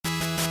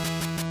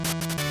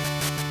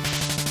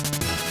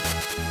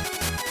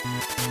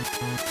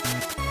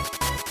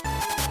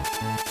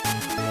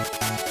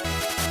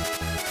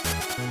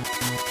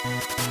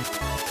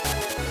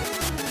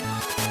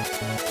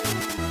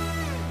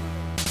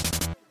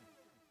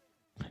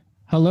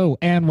Hello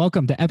and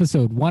welcome to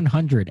episode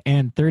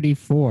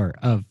 134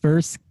 of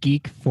First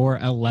Geek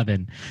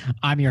 411.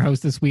 I'm your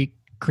host this week,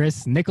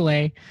 Chris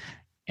Nicolay,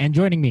 and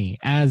joining me,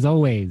 as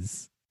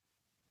always,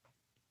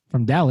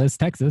 from Dallas,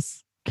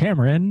 Texas,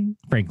 Cameron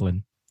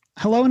Franklin.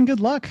 Hello and good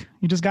luck.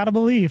 You just got to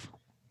believe.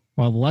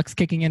 Well, luck's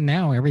kicking in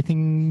now.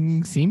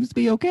 Everything seems to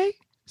be okay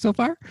so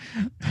far.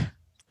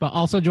 But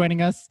also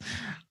joining us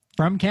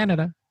from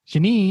Canada,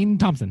 Janine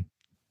Thompson.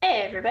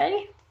 Hey,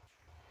 everybody.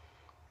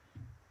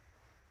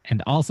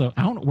 And also,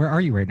 I don't know, where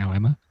are you right now,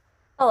 Emma?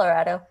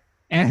 Colorado.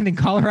 And in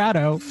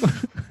Colorado,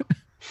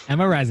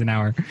 Emma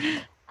Reisenauer.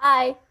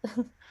 Hi.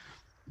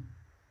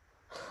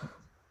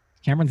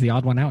 Cameron's the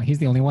odd one out. He's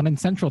the only one in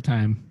Central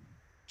Time.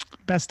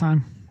 Best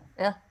time.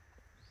 Yeah.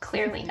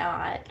 Clearly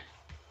not.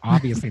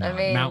 Obviously not. I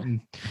mean,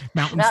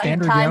 Mountain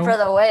Standard, time yo. for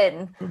the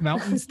win.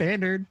 Mountain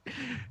Standard.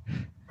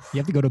 You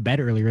have to go to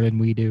bed earlier than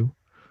we do.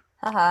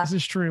 This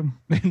is true.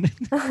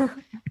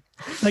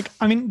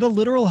 The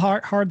literal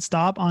hard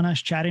stop on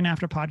us chatting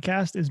after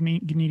podcast is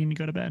me needing to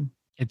go to bed.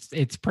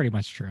 It's pretty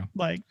much true.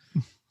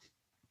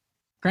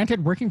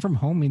 Granted, working from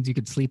home means you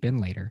could sleep in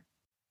later.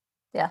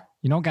 Yeah.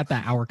 You don't got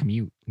that hour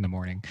commute in the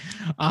morning.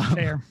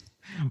 Fair.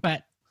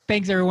 But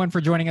thanks everyone for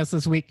joining us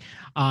this week.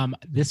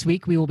 This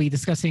week we will be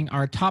discussing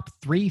our top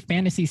 3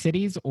 fantasy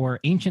cities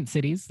or ancient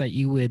cities that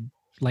you would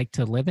like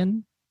to live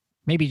in.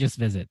 Maybe just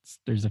visits.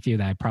 There's a few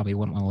that I probably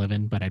wouldn't want to live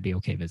in, but I'd be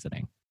okay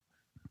visiting.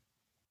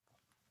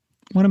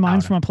 One of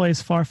mine's from a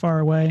place far, far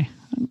away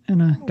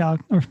in a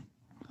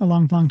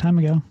long, long time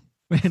ago.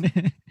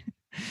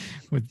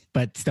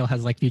 But still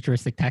has like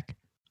futuristic tech.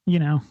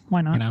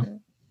 Why not?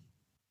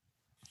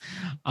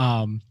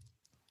 But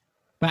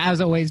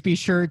as always, be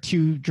sure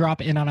to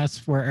drop in on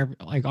us wherever,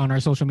 like on our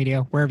social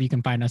media, wherever you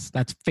can find us.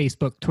 That's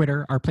Facebook,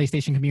 Twitter, our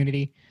PlayStation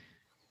community.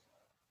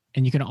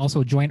 And you can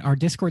also join our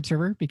Discord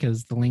server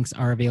because the links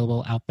are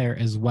available out there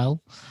as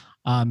well.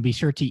 Be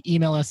sure to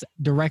email us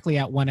directly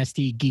at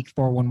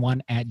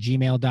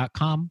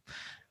 1stgeek411@gmail.com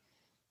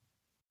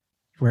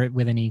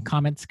with any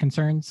comments,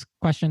 concerns,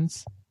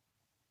 questions.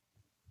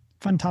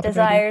 Fun topic.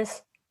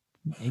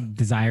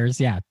 Desires.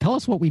 Yeah. Tell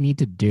us what we need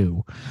to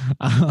do.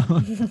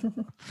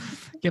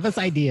 Give us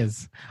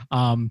ideas.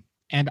 And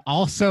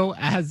also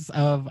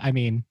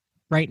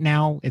right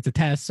now it's a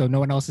test, so no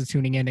one else is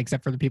tuning in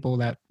except for the people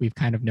that we've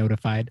kind of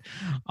notified.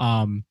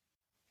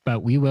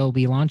 But we will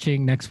be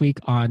launching next week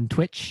on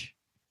Twitch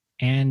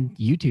and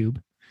YouTube.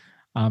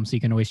 So you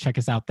can always check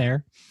us out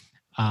there.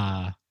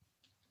 And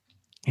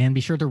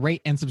be sure to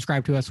rate and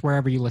subscribe to us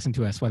wherever you listen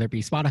to us, whether it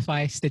be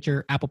Spotify,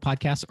 Stitcher, Apple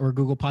Podcasts, or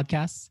Google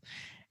Podcasts.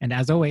 And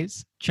as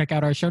always, check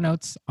out our show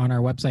notes on our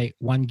website,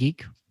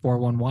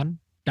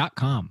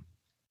 onegeek411.com.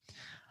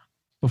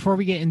 Before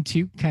we get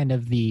into kind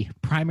of the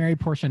primary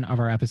portion of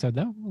our episode,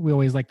 though, we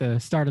always like to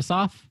start us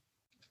off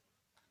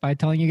by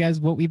telling you guys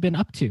what we've been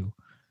up to.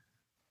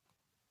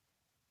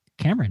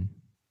 Cameron,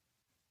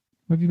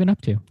 what have you been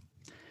up to?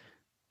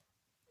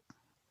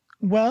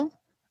 Well,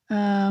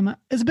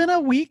 it's been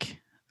a week,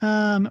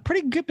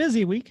 pretty good,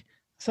 busy week.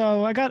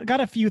 So I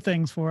got a few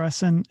things for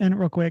us, and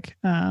real quick,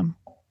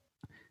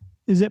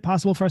 is it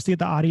possible for us to get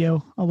the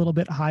audio a little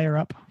bit higher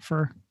up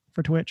for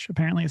Twitch?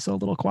 Apparently, it's still a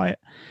little quiet.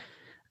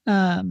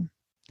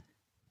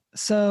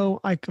 So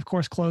I, of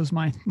course, closed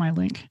my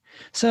link.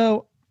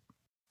 So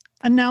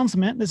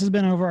announcement, this has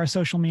been over our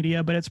social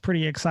media, but it's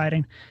pretty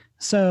exciting.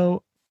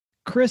 So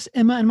Chris,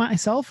 Emma, and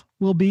myself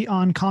will be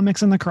on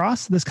Comics in the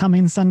Cross this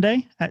coming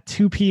Sunday at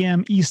 2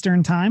 p.m.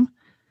 Eastern Time.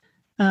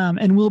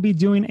 And we'll be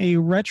doing a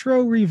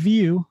retro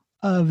review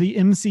of the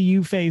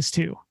MCU Phase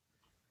 2.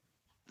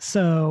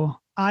 So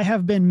I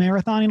have been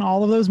marathoning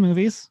all of those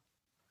movies.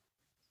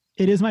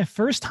 It is my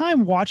first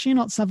time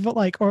watching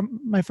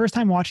my first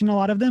time watching a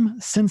lot of them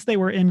since they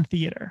were in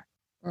theater.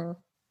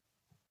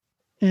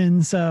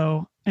 And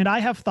I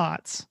have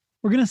thoughts.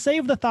 We're going to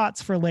save the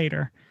thoughts for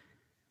later.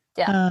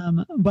 Yeah.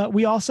 But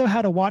we also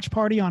had a watch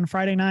party on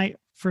Friday night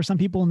for some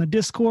people in the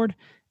Discord,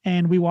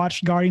 and we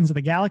watched Guardians of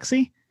the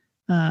Galaxy.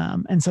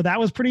 And so that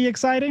was pretty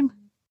exciting.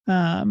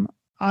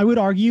 I would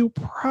argue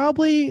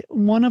probably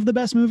one of the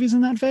best movies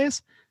in that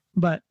phase,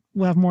 but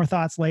we'll have more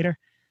thoughts later.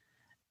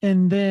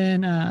 And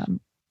then,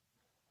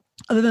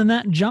 other than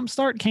that,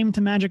 Jumpstart came to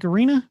Magic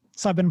Arena.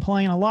 So I've been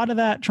playing a lot of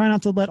that, trying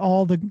not to let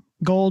all the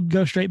gold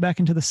go straight back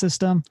into the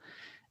system.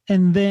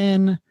 And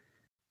then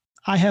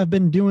I have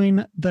been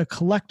doing the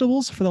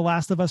collectibles for The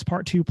Last of Us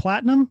Part 2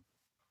 Platinum,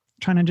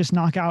 trying to just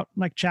knock out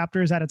like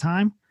chapters at a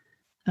time.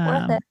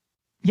 Worth it.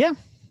 Yeah.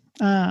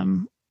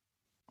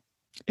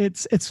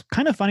 It's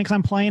kind of funny because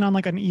I'm playing on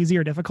like an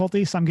easier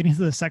difficulty. So I'm getting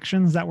to the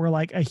sections that were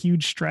like a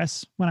huge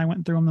stress when I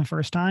went through them the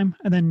first time.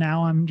 And then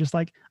now I'm just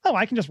like, oh,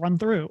 I can just run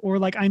through. Or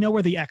like, I know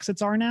where the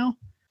exits are now.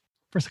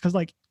 Because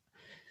like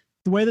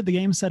the way that the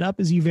game's set up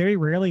is you very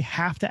rarely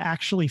have to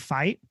actually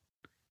fight.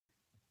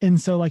 And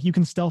so like you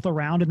can stealth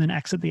around and then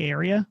exit the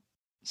area.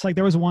 So like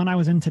there was one I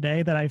was in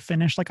today that I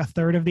finished like a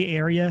third of the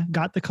area,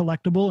 got the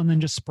collectible, and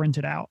then just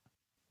sprinted out.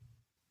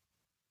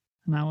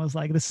 And I was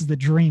like, this is the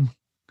dream.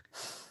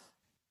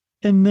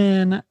 And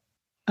then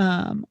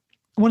one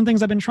of the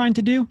things I've been trying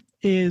to do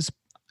is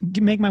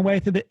make my way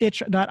through the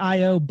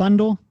itch.io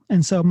bundle.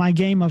 And so my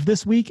game of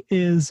this week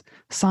is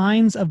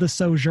Signs of the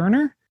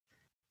Sojourner,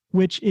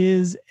 which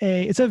is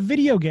it's a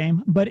video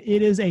game, but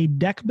it is a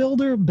deck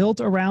builder built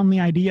around the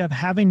idea of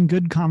having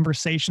good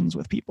conversations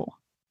with people.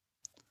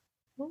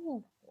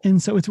 Ooh.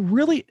 And so it's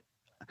really,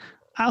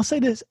 I'll say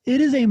this,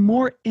 it is a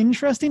more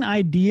interesting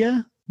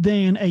idea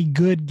than a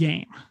good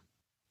game,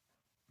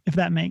 if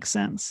that makes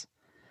sense.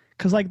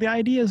 Because like the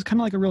idea is kind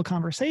of like a real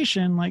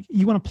conversation. Like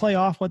you want to play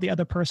off what the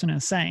other person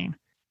is saying.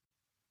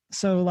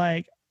 So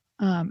like,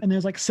 and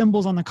there's like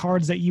symbols on the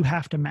cards that you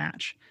have to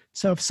match.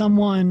 So if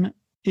someone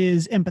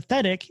is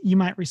empathetic, you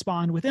might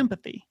respond with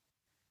empathy.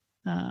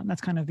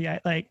 That's kind of the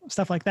like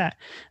stuff like that.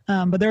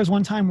 But there was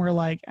one time where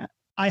like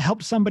I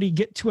helped somebody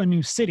get to a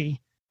new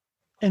city,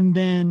 and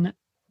then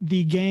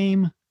the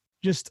game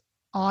just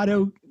I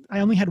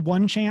only had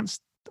one chance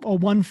or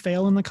one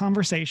fail in the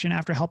conversation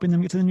after helping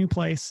them get to the new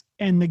place,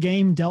 and the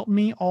game dealt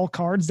me all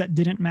cards that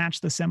didn't match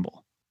the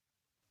symbol.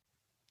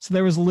 So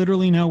there was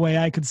literally no way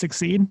I could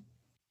succeed.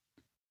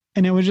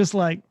 And it was just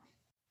like,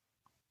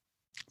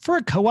 for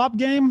a co-op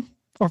game,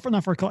 or for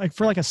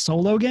like a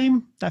solo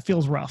game, that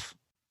feels rough.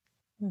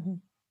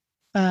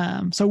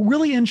 Mm-hmm. So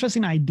really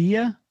interesting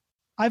idea.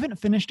 I haven't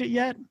finished it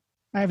yet.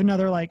 I have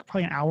another like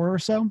probably an hour or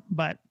so,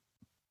 but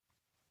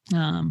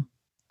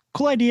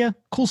cool idea,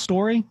 cool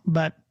story,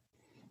 but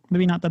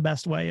maybe not the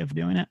best way of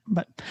doing it.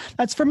 But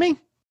that's for me.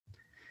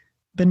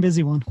 Been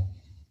busy one.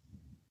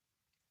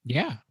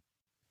 Yeah.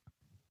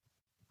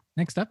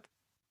 Next up,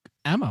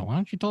 Emma, why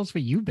don't you tell us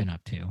what you've been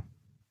up to?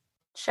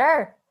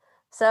 Sure.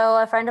 So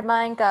a friend of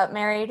mine got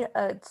married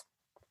a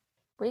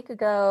week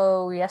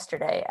ago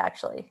yesterday,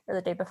 actually, or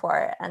the day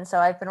before. And so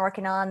I've been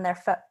working on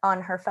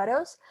on her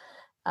photos.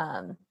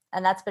 And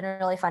that's been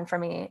really fun for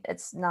me.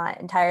 It's not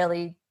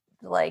entirely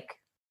like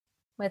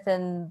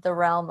within the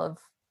realm of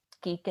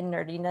geek and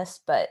nerdiness,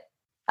 but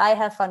I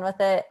have fun with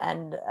it,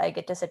 and I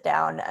get to sit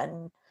down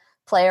and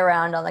play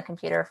around on the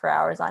computer for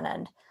hours on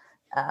end.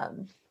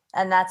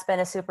 And that's been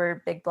a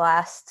super big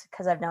blast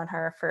because I've known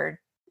her for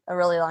a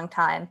really long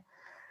time.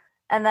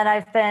 And then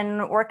I've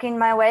been working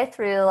my way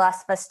through The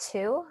Last of Us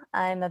 2.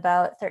 I'm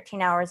about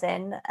 13 hours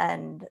in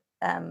and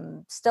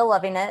still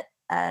loving it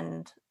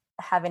and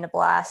having a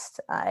blast.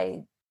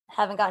 I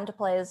haven't gotten to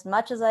play as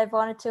much as I've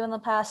wanted to in the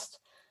past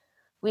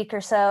week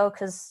or so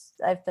because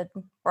I've been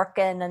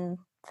working and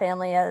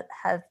family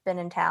have been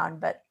in town,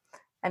 but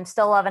I'm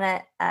still loving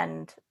it,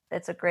 and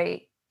it's a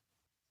great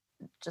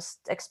just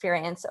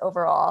experience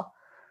overall.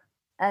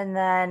 And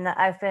then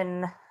I've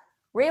been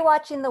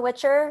rewatching The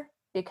Witcher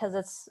because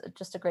it's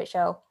just a great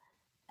show.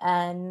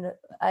 And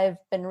I've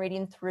been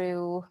reading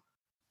through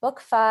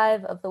book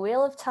 5 of The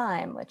Wheel of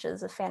Time, which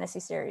is a fantasy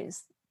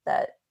series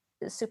that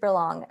is super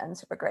long and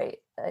super great.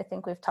 I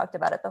think we've talked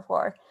about it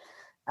before.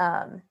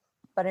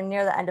 But I'm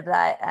near the end of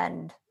that,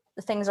 and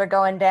the things are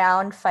going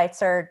down,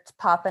 fights are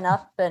popping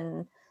up,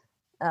 and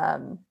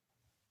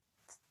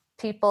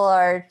people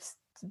are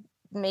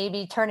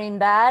maybe turning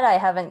bad. I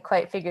haven't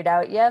quite figured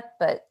out yet,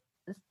 but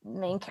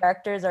main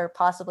characters are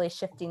possibly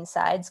shifting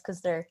sides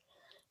because they're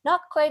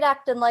not quite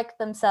acting like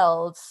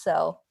themselves.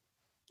 So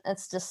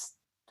it's just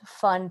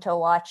fun to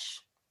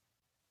watch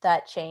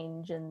that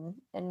change in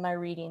my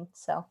reading.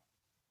 So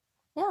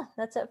yeah,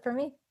 that's it for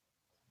me.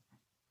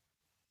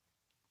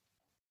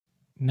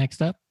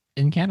 Next up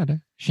in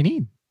Canada,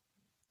 Shanine.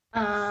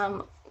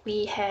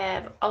 We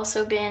have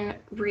also been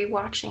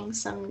rewatching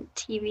some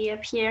TV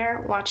up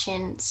here,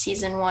 watching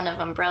season 1 of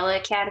Umbrella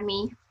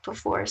Academy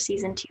before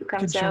season 2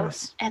 comes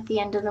out at the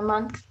end of the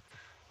month.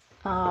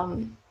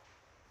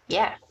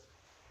 Yeah,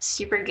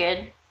 super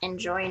good.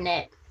 Enjoying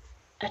it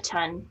a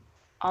ton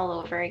all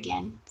over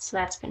again. So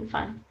that's been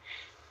fun.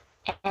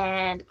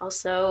 And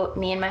also,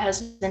 me and my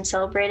husband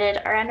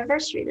celebrated our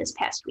anniversary this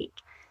past week.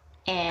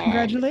 And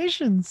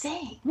congratulations.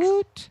 Thanks.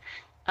 Woot.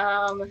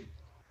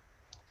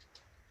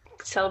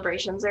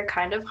 Celebrations are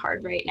kind of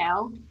hard right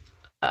now.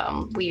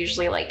 We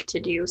usually like to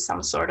do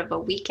some sort of a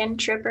weekend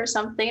trip or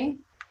something.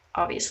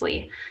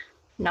 Obviously,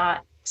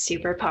 not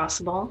super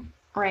possible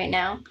right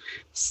now.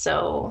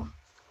 So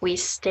we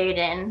stayed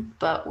in,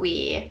 but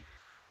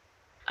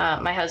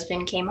my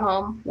husband came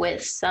home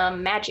with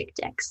some magic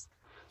decks.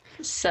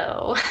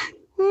 So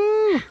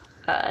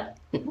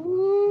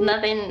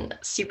nothing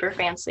super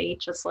fancy,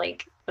 just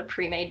like the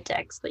pre-made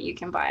decks that you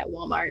can buy at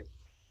Walmart.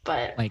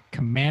 But like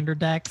commander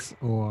decks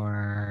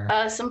or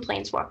some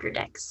planeswalker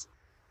decks.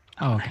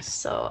 Oh, okay.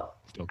 So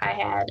Okay. I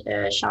had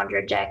a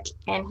Chandra deck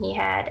and he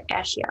had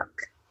Ashiok.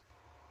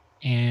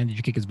 And did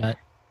you kick his butt?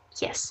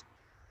 Yes.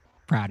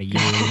 Proud of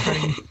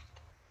you.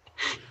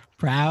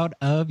 Proud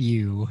of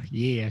you.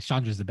 Yeah,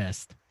 Chandra's the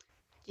best.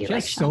 She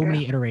has so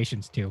many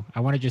iterations too. I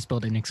want to just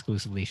build an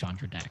exclusively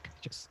Chandra deck.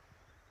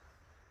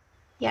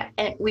 Yeah,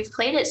 and we've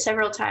played it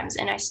several times,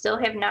 and I still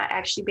have not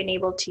actually been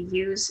able to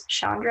use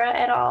Chandra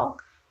at all.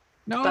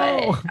 No.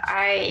 But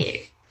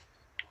I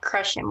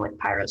crush him with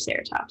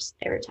Pyroceratops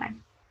every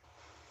time.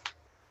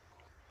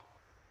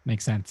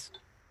 Makes sense.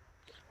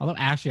 Although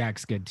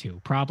Ashiok's good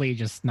too. Probably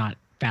just not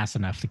fast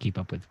enough to keep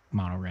up with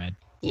Mono Red.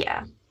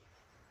 Yeah.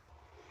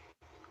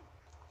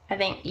 I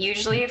think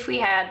usually if we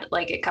had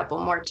like a couple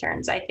more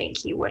turns, I think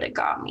he would have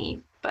got me,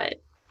 but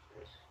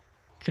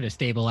could have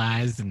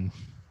stabilized and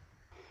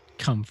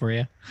come for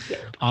you. Yeah.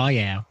 Oh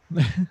yeah.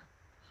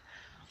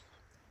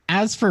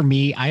 As for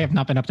me, I have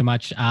not been up to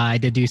much. I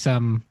did do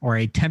some, or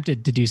I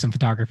attempted to do some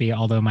photography,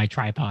 although my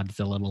tripod's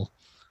a little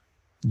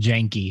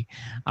janky.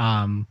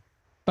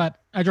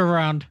 But I drove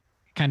around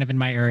kind of in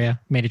my area,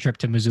 made a trip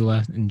to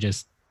Missoula and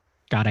just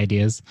got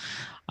ideas.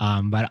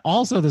 But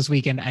also this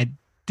weekend, I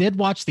did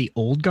watch The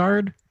Old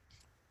Guard,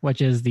 which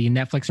is the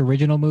Netflix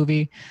original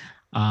movie.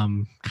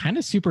 Kind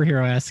of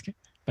superhero-esque,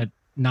 but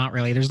not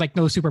really. There's like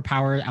no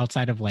superpower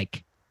outside of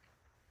like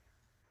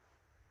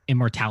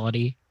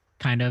immortality,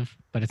 kind of,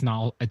 but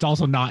it's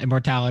also not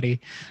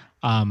immortality.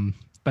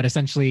 But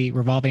essentially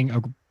revolving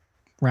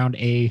around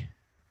a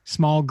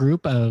small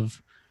group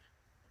of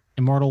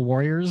immortal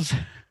warriors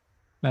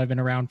that have been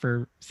around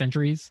for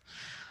centuries.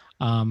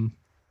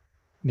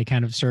 They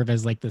kind of serve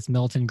as like this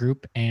militant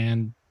group,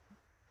 and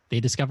they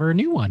discover a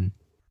new one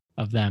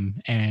of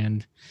them,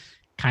 and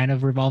kind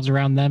of revolves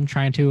around them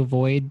trying to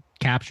avoid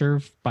capture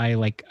by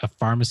like a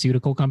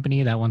pharmaceutical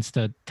company that wants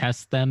to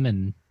test them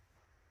and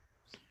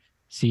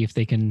see if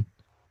they can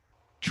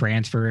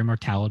transfer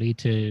immortality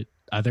to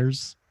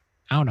others.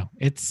 I don't know.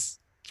 It's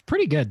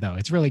pretty good though.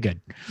 It's really good.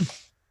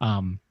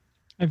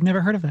 I've never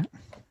heard of that.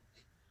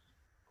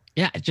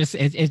 Yeah, it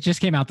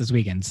just came out this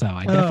weekend, so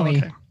I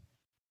definitely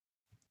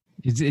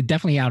it's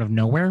definitely out of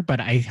nowhere. But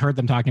I heard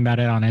them talking about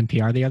it on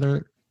NPR the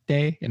other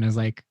day, and I was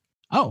like,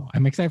 "Oh,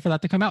 I'm excited for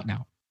that to come out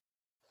now."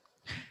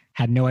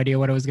 Had no idea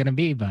what it was going to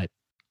be, but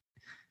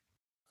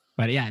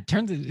yeah,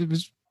 it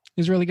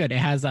was really good. It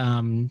has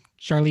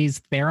Charlize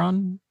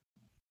Theron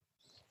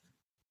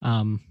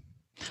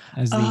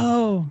as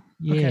the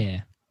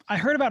okay. I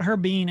heard about her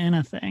being in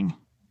a thing.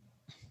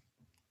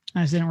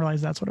 I just didn't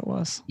realize that's what it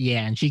was.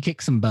 Yeah, and she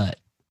kicks some butt.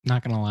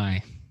 Not gonna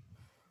lie,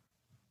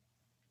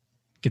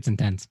 gets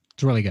intense.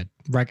 It's really good.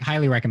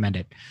 Highly recommend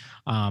it.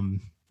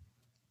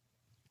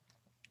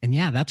 And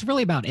yeah, that's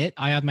really about it.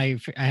 I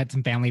had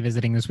some family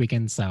visiting this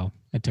weekend, so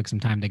it took some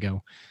time to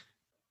go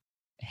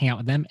hang out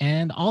with them.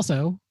 And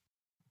also,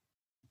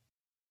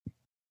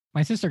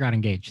 my sister got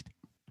engaged.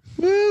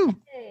 Woo!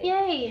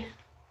 Yay!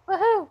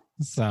 Woohoo!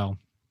 So,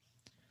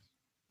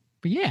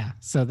 but yeah,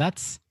 so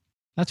that's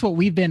what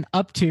we've been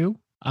up to.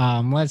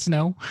 Let us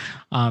know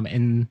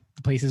in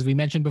the places we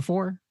mentioned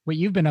before what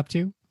you've been up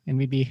to, and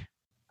we'd be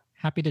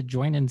happy to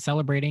join in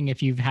celebrating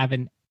if you have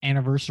an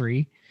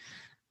anniversary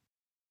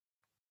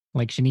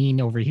like Shanine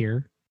over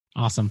here.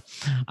 Awesome.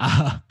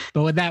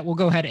 But with that, we'll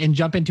go ahead and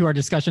jump into our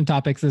discussion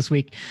topics this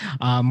week.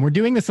 We're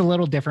doing this a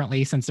little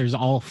differently since there's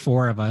all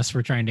four of us.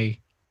 We're trying to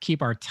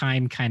keep our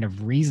time kind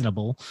of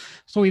reasonable.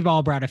 So we've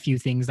all brought a few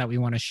things that we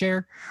want to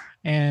share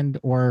and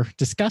or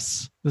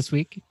discuss this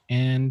week.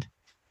 And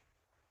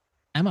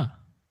Emma,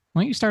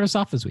 why don't you start us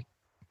off this week?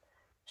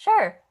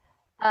 Sure.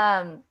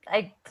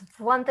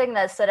 One thing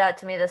that stood out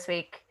to me this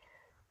week,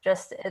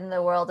 just in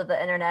the world of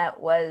the internet,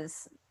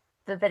 was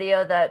the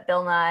video that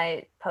Bill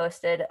Nye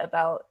posted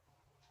about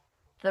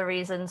the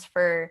reasons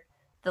for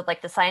the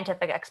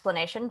scientific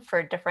explanation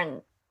for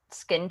different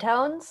skin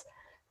tones.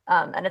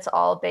 And it's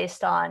all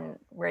based on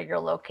where you're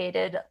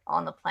located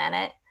on the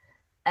planet.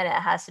 And it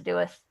has to do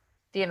with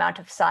the amount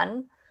of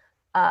sun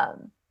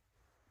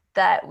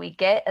that we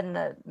get and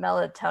the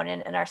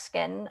melatonin in our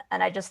skin.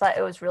 And I just thought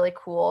it was really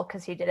cool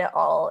because he did it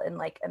all in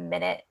like a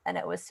minute, and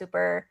it was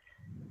super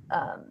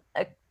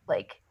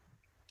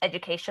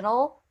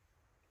educational,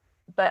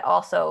 but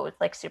also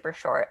like super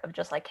short, of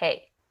just like,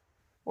 hey,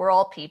 we're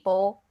all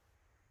people.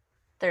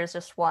 There's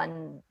just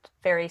one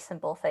very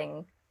simple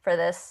thing for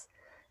this.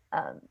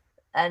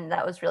 And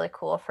that was really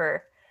cool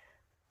for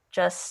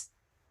just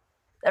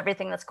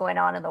everything that's going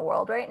on in the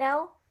world right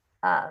now.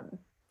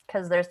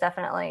 Because there's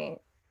definitely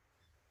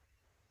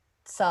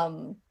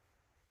some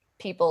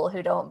people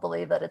who don't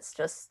believe that it's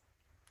just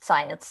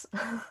science.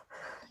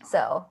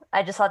 So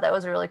I just thought that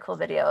was a really cool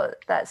video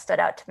that stood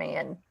out to me,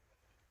 and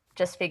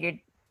just figured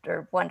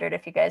or wondered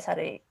if you guys had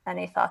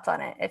any thoughts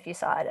on it, if you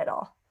saw it at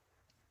all.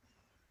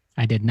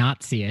 I did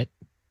not see it,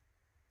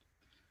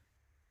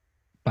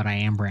 but I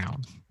am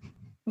brown.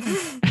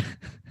 I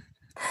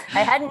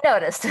hadn't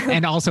noticed.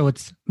 And also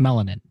it's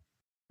melanin.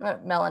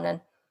 Melanin.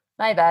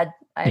 My bad.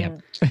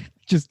 I'm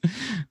just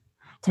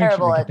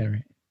terrible at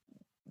right.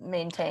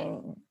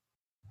 Maintain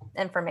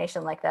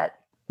information like that.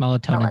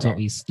 Melatonin's what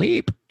we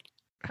sleep.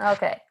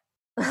 Okay.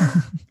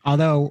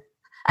 Although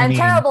I'm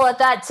terrible at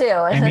that too.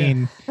 I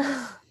mean,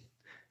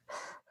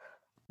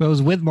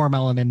 those with more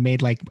melanin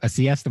made like a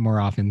siesta more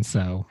often,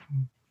 so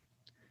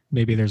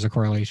maybe there's a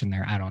correlation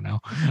there. I don't know.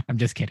 I'm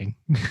just kidding.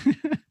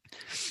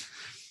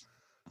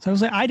 So I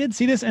was like, I did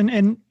see this,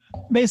 and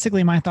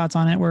basically my thoughts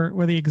on it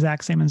were the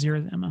exact same as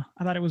yours, Emma.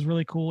 I thought it was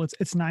really cool.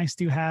 It's nice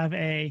to have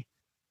a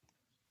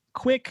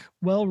quick,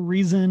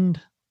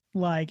 well-reasoned,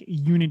 like,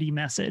 unity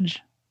message.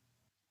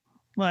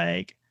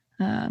 Like,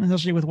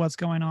 especially with what's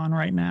going on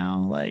right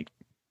now, like,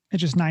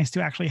 it's just nice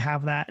to actually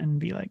have that and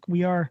be like,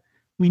 we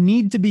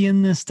need to be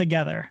in this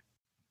together.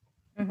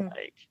 Mm-hmm.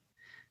 Like,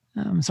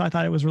 so I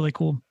thought it was really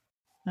cool.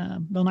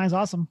 Bill Nye's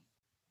awesome.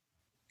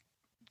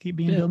 Keep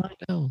being Bill Nye.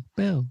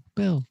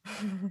 Bill.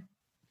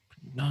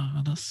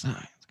 Not a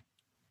sign.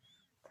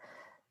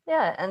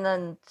 Yeah, and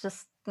then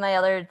just my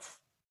other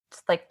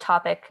like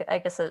topic, I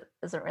guess it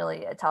isn't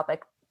really a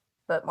topic,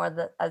 but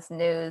more as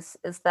news,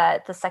 is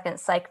that the second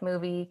Psych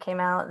movie came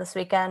out this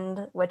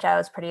weekend, which I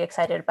was pretty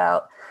excited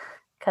about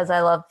because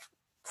I love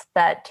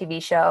that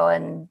TV show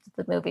and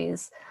the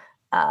movies.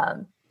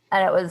 And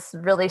it was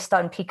released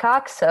on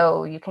Peacock,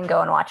 so you can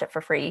go and watch it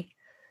for free.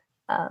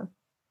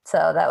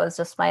 So that was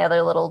just my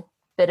other little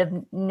bit of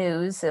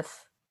news,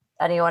 if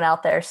anyone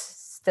out there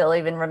still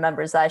even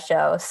remembers that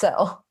show.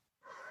 So,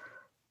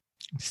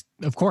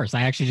 of course,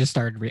 I actually just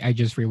started. I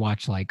just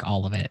rewatched like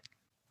all of it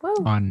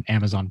on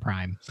Amazon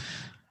Prime.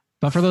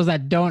 But for those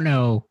that don't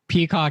know,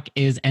 Peacock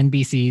is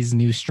NBC's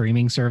new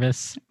streaming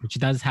service, which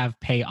does have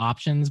pay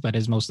options, but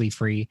is mostly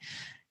free.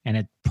 And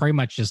it pretty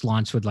much just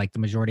launched with like the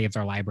majority of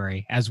their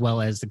library, as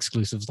well as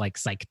exclusives like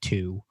Psych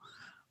 2.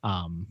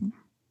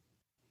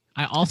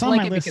 I also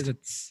like it because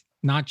it's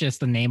not just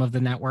the name of the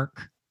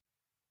network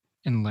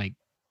and like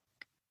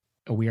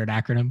a weird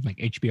acronym like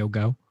HBO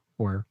Go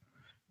or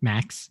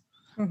Max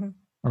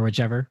or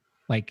whichever.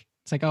 Like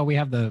it's like, oh, we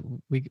have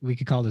we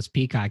could call this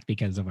Peacock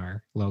because of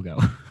our logo.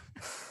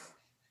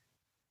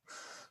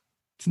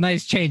 It's a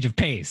nice change of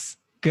pace.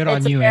 Good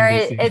on you,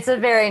 NBC. It's a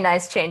very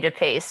nice change of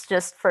pace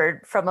just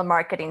from a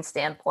marketing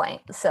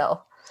standpoint.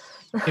 So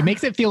it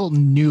makes it feel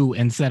new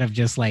instead of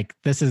just like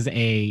this is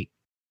a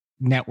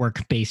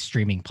network-based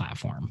streaming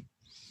platform.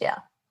 Yeah.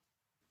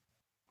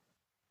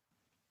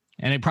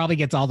 And it probably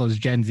gets all those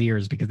Gen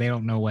Zers because they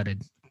don't know what a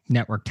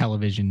network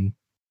television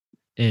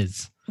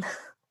is.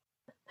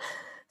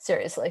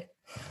 Seriously.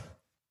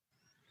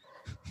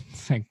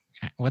 It's like,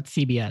 what's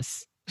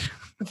CBS?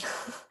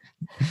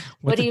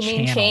 What do you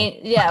mean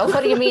change? Yeah,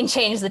 what do you mean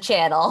change the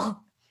channel?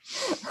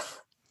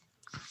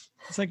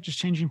 It's like just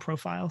changing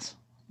profiles.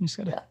 You just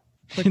gotta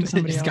click to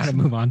somebody else. Just gotta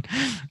move on.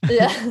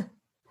 Yeah.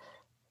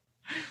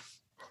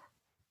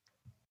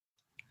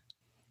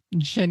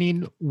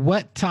 Janine,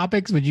 what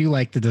topics would you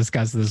like to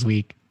discuss this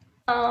week?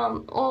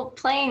 Well,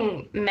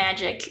 playing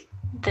Magic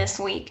this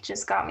week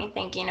just got me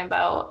thinking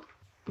about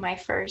my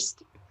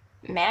first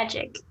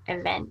Magic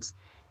event.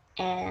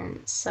 And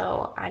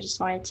so I just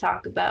wanted to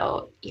talk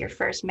about your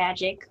first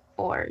Magic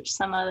or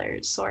some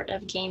other sort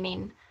of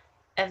gaming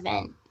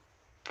event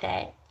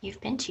that you've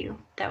been to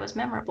that was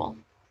memorable.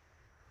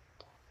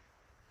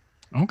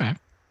 Okay.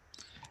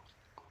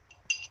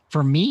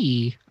 For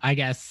me, I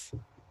guess,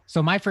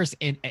 so my first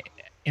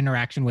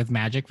interaction with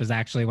Magic was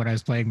actually when I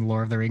was playing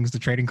Lord of the Rings, the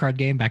trading card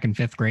game back in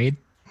 5th grade.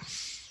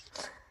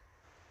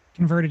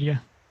 Converted you.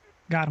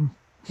 Got him.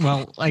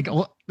 Well, like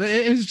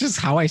it was just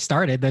how I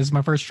started. This is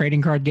my first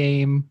trading card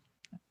game.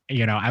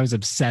 You know, I was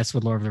obsessed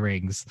with Lord of the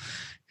Rings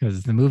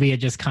because the movie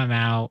had just come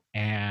out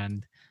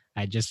and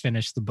I just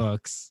finished the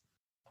books.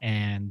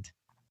 And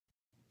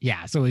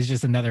yeah, so it was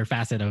just another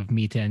facet of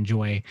me to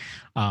enjoy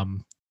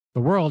the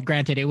world.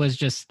 Granted, it was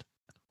just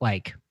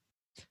like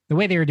the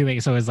way they were doing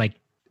it. So it was like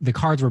the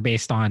cards were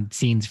based on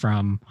scenes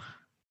from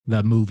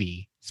the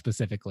movie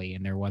specifically,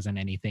 and there wasn't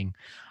anything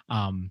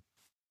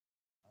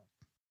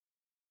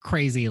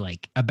crazy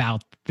like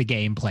about the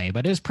gameplay,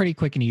 but it was pretty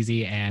quick and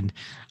easy. And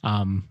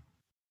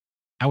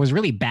I was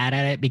really bad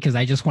at it because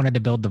I just wanted to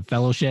build the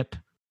fellowship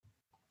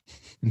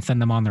and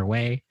send them on their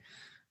way.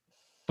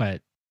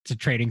 But it's a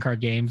trading card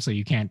game, so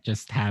you can't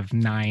just have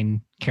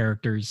 9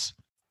 characters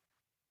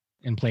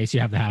in place.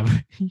 You have to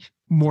have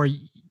more,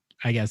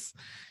 I guess,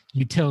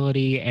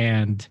 utility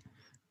and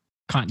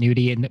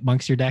continuity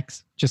amongst your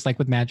decks, just like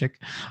with Magic.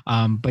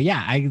 But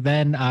yeah, I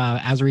then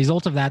as a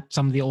result of that,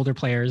 some of the older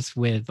players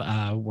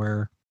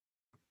were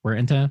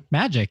into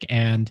Magic,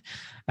 and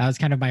that was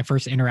kind of my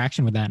first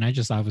interaction with that. And I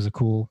just thought it was a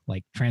cool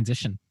like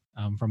transition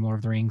from Lord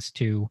of the Rings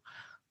to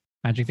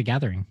Magic the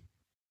Gathering.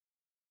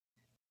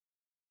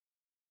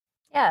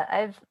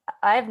 Yeah,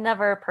 I've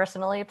never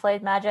personally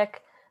played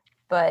Magic,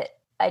 but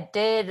I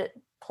did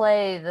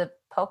play the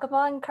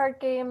Pokemon card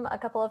game a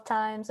couple of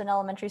times in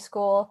elementary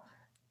school.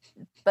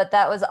 But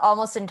that was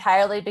almost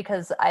entirely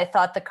because I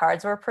thought the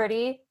cards were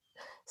pretty.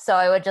 So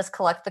I would just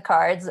collect the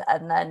cards,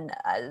 and then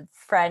a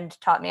friend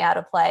taught me how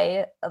to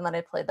play, and then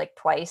I played like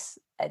twice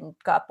and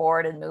got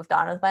bored and moved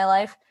on with my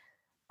life.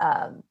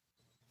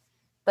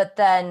 But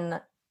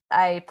then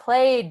I've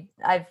played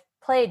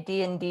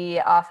D&D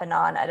off and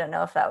on. I don't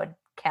know if that would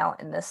count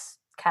in this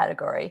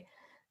category,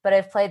 but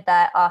I've played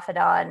that off and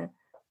on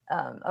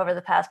over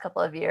the past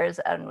couple of years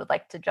and would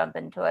like to jump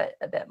into it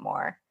a bit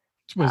more.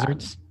 It's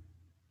Wizards.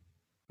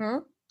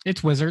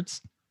 It's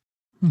Wizards.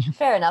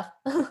 Fair enough.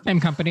 Same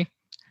company.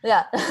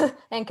 Yeah,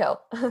 and Co.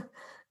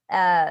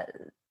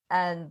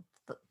 And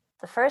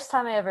the first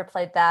time I ever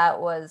played that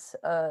was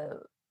a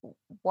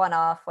one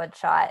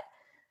shot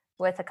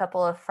with a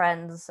couple of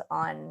friends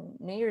on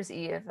New Year's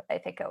Eve, I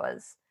think it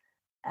was.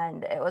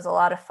 And it was a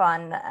lot of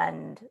fun,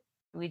 and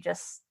we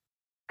just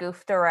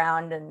goofed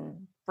around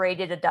and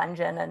raided a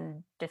dungeon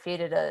and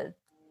defeated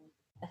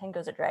I think it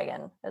was a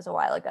dragon. It was a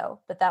while ago,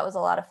 but that was a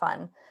lot of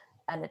fun.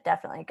 And it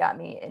definitely got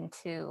me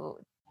into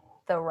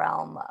the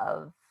realm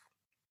of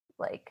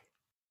like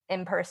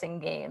in-person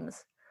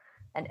games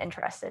and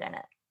interested in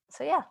it.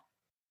 So yeah.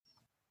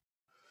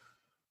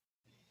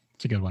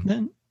 It's a good one.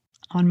 Then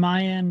on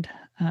my end,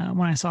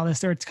 when I saw this,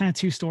 there were kind of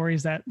two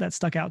stories that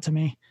stuck out to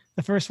me.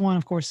 The first one,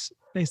 of course,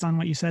 based on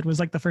what you said, was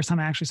like the first time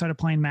I actually started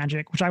playing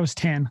Magic, which I was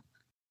 10.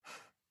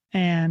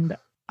 And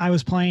I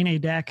was playing a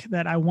deck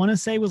that I want to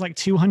say was like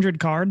 200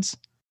 cards.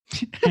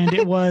 And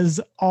it was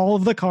all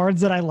of the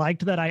cards that I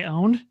liked that I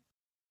owned.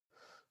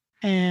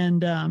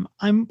 And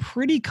I'm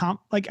pretty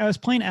like I was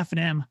playing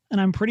F&M,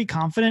 and I'm pretty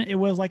confident it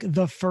was like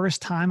the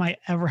first time I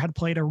ever had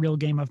played a real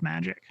game of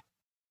Magic.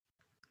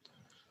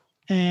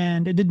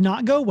 And it did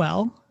not go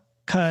well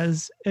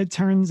because it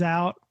turns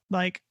out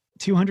like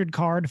 200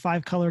 card,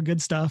 5-color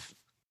good stuff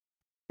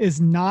is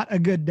not a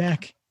good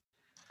deck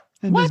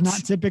and does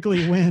not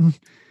typically win.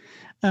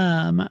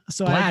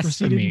 So I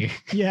proceeded.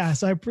 Yeah,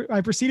 so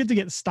I proceeded to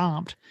get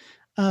stomped.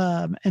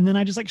 And then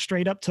I just like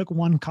straight up took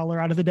one color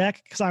out of the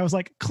deck because I was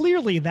like,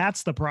 clearly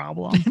that's the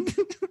problem.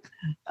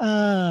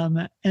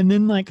 And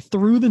then like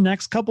through the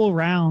next couple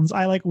rounds,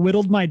 I like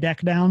whittled my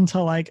deck down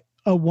to like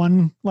a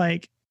one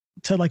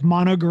to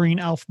mono green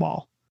elf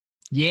ball.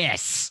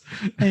 Yes.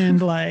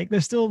 And like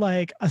there's still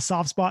like a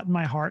soft spot in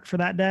my heart for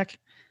that deck.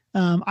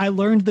 I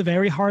learned the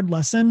very hard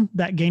lesson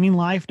that gaining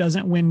life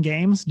doesn't win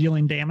games,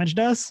 dealing damage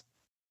does.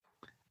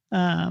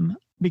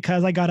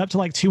 Because I got up to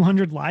like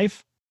 200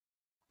 life,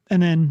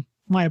 and then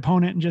my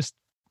opponent just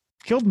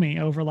killed me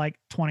over like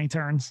 20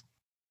 turns.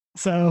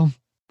 So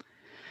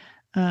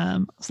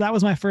that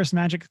was my first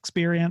Magic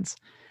experience.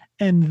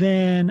 And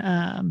then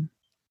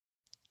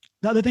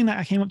the other thing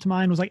that came up to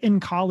mind was like in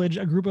college,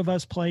 a group of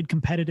us played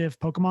competitive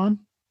Pokemon,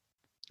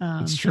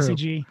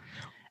 TCG.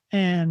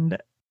 And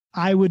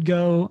I would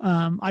go,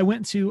 I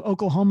went to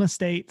Oklahoma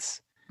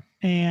States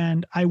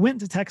and I went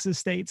to Texas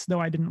States, though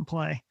I didn't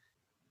play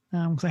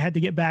because I had to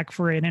get back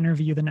for an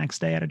interview the next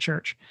day at a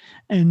church.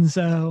 And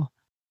so,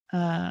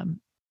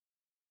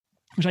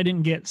 which I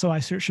didn't get, so I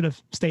should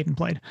have stayed and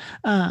played.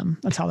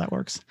 That's how that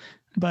works.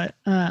 But,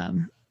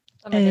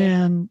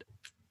 and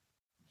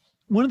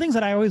one of the things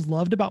that I always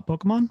loved about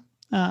Pokemon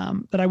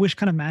that I wish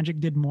kind of Magic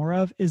did more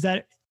of is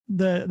that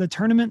the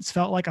tournaments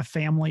felt like a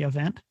family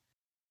event.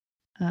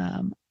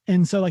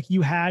 And so like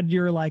you had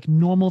your like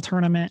normal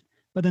tournament,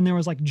 but then there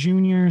was like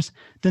juniors.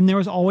 Then there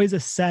was always a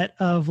set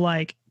of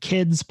like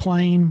kids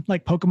playing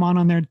like Pokemon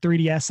on their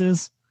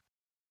 3DSs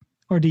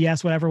or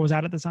DS, whatever was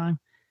out at the time.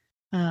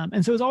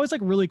 And so it was always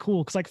like really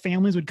cool because like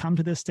families would come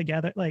to this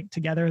together.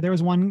 There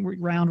was one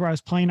round where I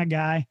was playing a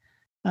guy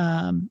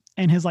and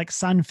his like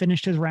son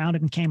finished his round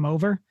and came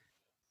over,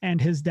 and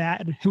his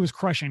dad, who was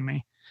crushing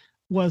me,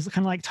 was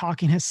kind of like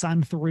talking his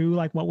son through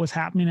like what was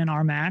happening in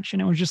our match.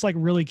 And it was just like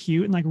really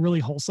cute and like really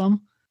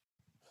wholesome.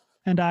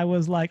 And I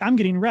was like, I'm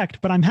getting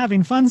wrecked, but I'm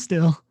having fun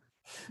still.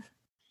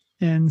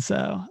 And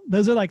so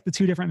those are like the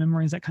two different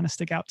memories that kind of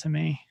stick out to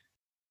me.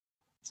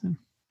 So.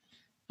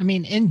 I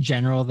mean, in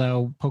general,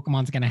 though,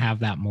 Pokemon's going to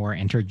have that more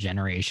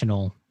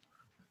intergenerational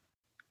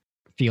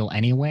feel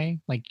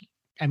anyway. Like,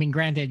 I mean,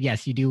 granted,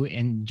 yes, you do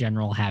in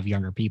general have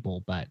younger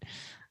people, but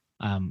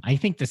I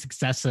think the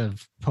success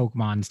of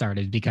Pokemon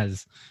started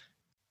because,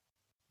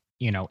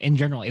 you know, in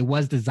general, it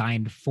was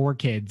designed for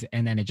kids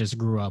and then it just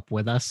grew up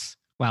with us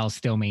while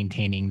still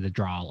maintaining the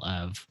draw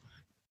of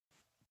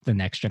the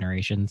next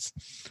generations.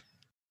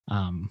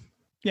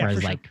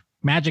 Whereas like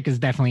Magic is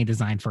definitely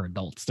designed for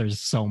adults.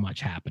 There's so much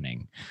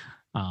happening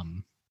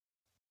in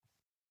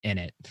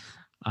it.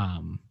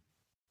 But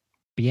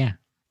yeah.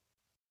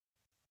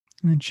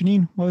 And then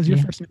Janine, what was your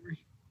first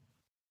memory?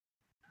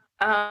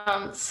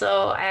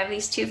 So I have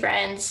these two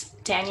friends,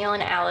 Daniel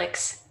and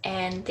Alex,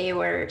 and they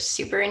were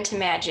super into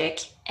Magic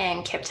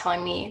and kept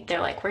telling me,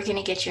 they're like, we're going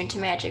to get you into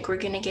Magic. We're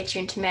going to get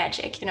you into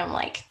Magic. And I'm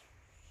like,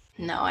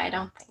 no, I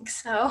don't think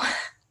so.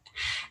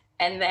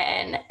 And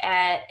then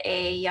at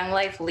a Young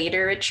Life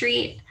Leader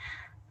retreat,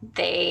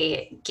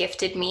 they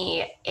gifted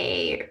me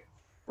a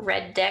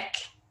red deck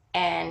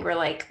and were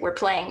like, we're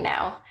playing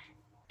now.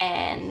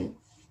 And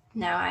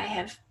now I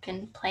have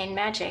been playing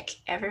Magic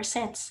ever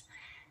since.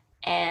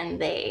 And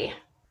they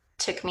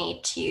took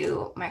me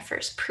to my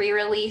first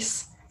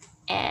pre-release,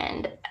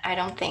 and I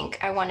don't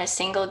think I won a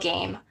single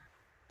game,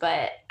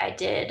 but I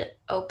did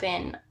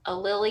open a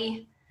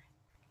Lily,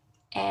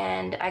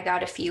 and I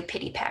got a few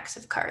pity packs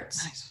of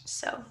cards. Nice.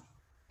 So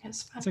it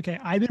was fun. It's okay.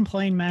 I've been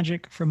playing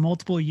Magic for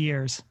multiple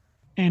years,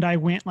 and I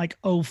went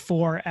like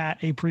 0-4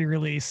 at a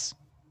pre-release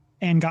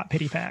and got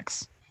pity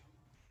packs.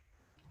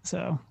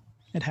 So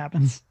it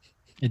happens.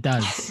 It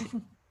does.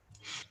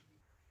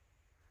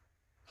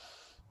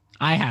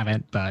 I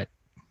haven't, but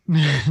for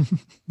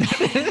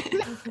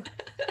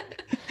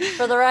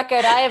the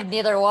record, I have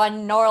neither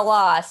won nor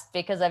lost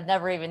because I've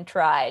never even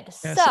tried.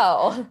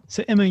 Yeah,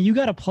 so Emma, you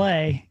got to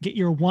play, get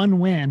your one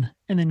win,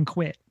 and then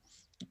quit.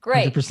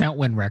 Great. 100%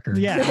 win record.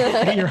 Yeah,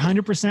 get your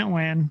 100%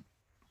 win.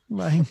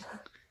 Like,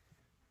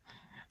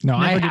 no,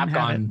 I have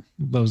gone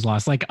those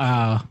lost. Like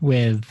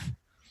with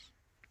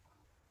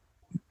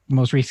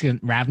most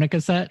recent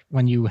Ravnica set,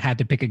 when you had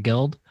to pick a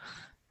guild,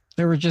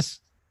 there were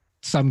just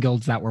some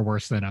guilds that were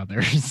worse than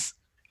others.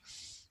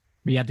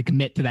 We had to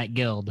commit to that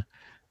guild.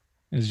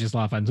 It was just a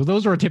lot of fun. So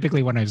those were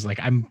typically when I was like,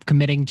 I'm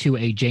committing to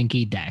a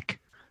janky deck,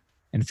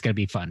 and it's gonna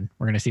be fun.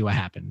 We're gonna see what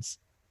happens.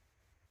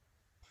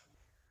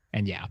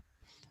 And yeah.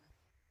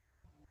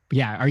 But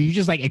yeah, are you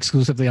just like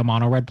exclusively a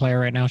mono red player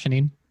right now,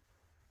 Shanine?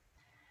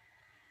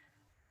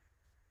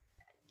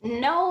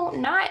 No,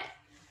 not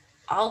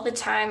all the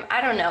time. I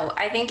don't know.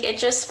 I think it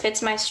just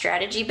fits my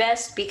strategy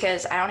best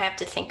because I don't have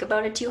to think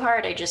about it too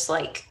hard. I just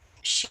like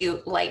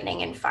shoot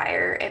lightning and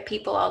fire at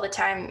people all the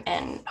time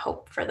and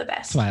hope for the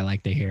best. That's what I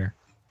like to hear.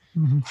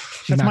 Mm-hmm.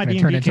 She's That's not my going to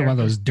D&D turn into one of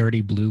character. those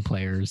dirty blue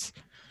players.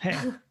 Hey,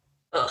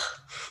 Ugh.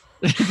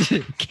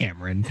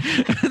 Cameron.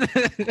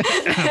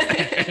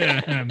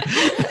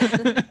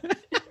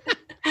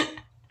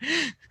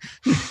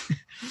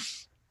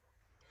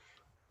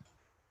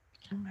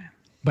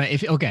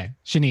 But okay,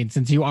 Shanine,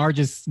 since you are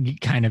just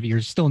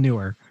you're still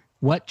newer,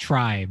 what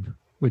tribe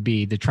would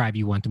be the tribe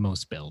you want to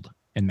most build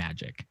in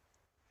Magic?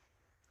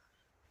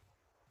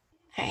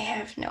 I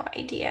have no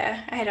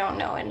idea. I don't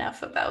know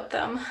enough about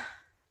them.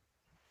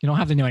 You don't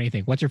have to know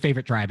anything. What's your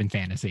favorite tribe in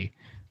fantasy?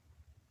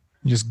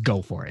 Just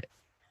go for it.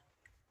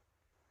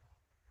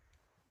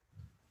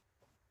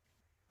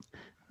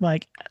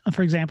 like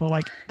for example,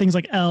 like things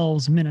like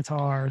elves,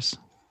 minotaurs.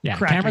 Yeah,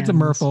 Krakens. Cameron's a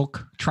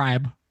merfolk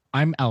tribe.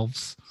 I'm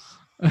elves.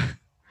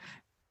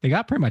 They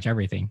got pretty much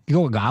everything. You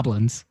go with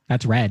goblins.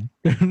 That's red.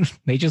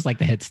 They just like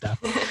to hit stuff.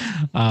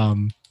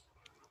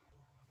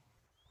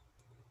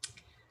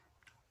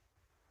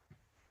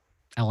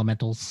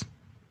 Elementals.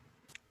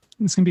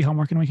 It's gonna be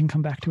homework, and we can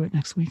come back to it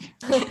next week.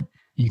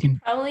 You can.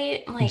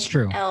 Probably like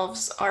true.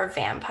 elves or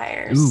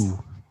vampires.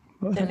 Ooh,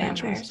 Both The are good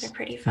vampires choices. are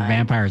pretty the fun.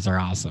 vampires are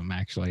awesome.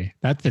 Actually,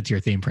 that fits your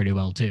theme pretty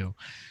well too.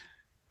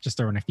 Just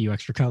throwing a few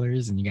extra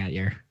colors, and you got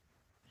your.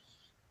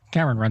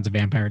 Cameron runs a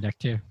vampire deck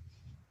too.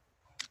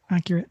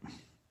 Accurate.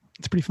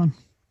 It's pretty fun.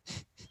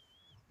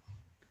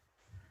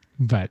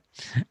 But,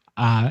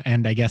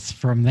 and I guess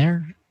from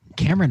there,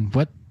 Cameron,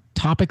 what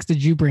topics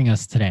did you bring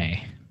us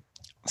today?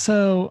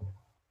 So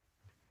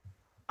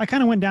I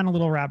kind of went down a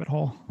little rabbit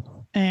hole,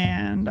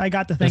 and I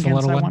got to Just a thinking.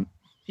 little So I one? want,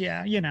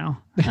 yeah, you know.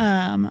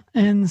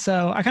 And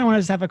so I kind of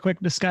wanted to have a quick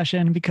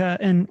discussion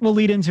and we'll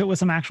lead into it with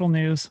some actual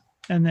news,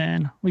 and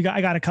then I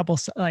got a couple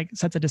like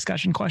sets of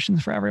discussion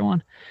questions for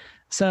everyone.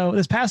 So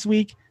this past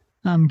week,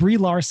 Brie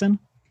Larson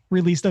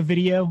released a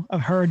video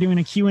of her doing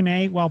a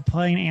Q&A while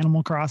playing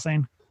Animal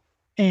Crossing,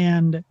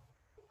 and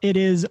it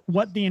is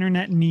what the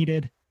internet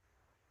needed,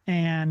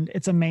 and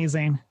it's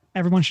amazing.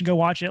 Everyone should go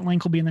watch it.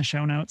 Link will be in the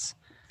show notes.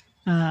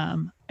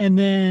 And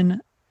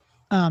then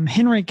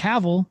Henry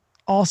Cavill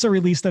also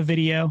released a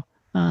video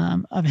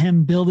of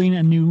him building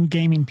a new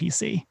gaming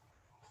PC.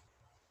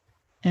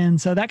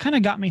 And so that kind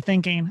of got me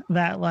thinking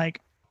that,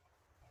 like,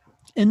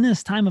 in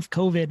this time of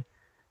COVID,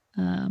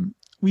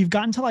 we've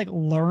gotten to like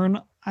learn.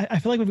 I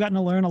feel like we've gotten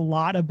to learn a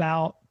lot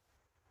about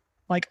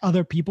like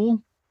other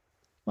people.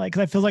 Like,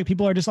 'cause I feel like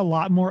people are just a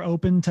lot more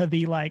open to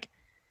the like,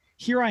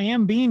 here I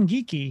am being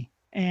geeky,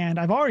 and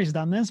I've always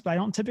done this, but I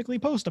don't typically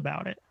post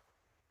about it.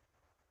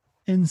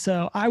 And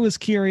so I was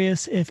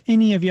curious if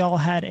any of y'all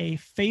had a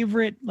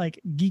favorite like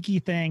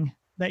geeky thing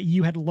that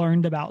you had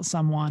learned about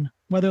someone,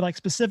 whether like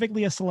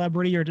specifically a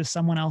celebrity or just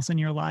someone else in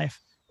your life,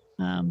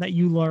 that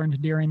you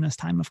learned during this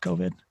time of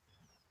COVID.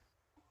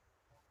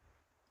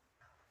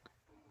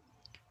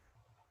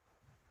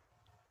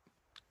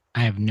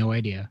 I have no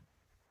idea.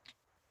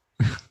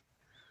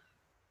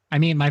 I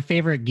mean, my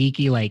favorite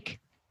geeky, like,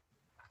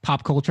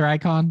 pop culture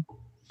icon,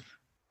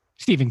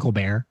 Stephen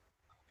Colbert.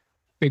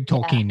 Big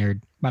Tolkien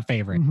nerd. My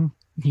favorite. Mhm.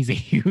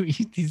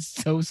 He's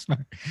so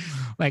smart.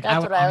 Like,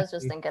 That's would what I was just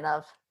honestly- thinking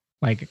of.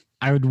 Like,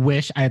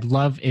 I'd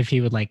love if he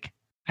would, like,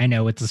 I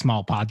know it's a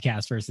small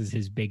podcast versus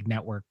his big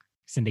network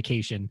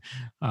syndication,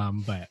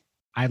 but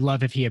I'd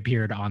love if he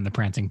appeared on the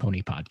Prancing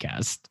Pony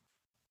podcast.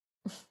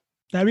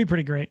 That'd be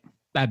pretty great.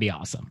 That'd be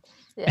awesome.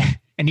 Yeah.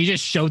 And he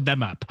just showed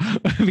them up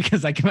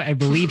because I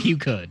believe you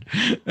could.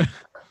 But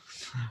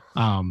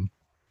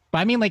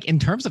I mean, like, in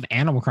terms of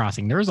Animal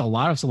Crossing, there's a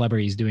lot of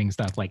celebrities doing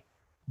stuff. Like,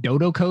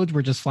 dodo codes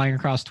were just flying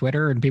across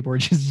Twitter, and people were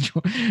just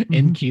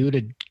in queue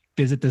to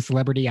visit the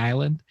celebrity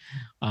island.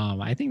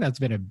 I think that's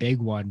been a big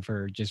one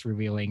for just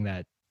revealing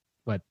that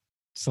what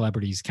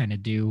celebrities kind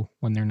of do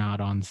when they're not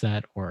on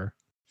set or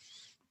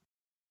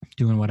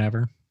doing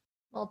whatever.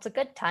 Well, it's a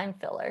good time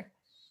filler.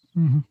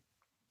 Mm-hmm.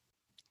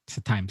 It's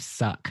a time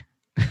suck.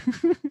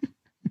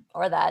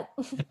 Or that.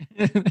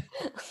 It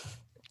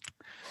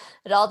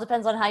all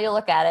depends on how you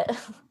look at it.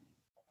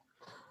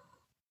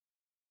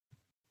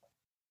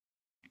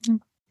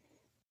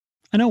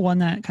 I know one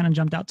that kind of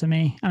jumped out to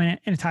me. I mean,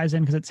 it ties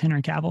in because it's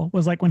Henry Cavill.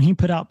 Was like when he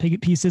put out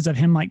pieces of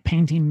him like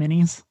painting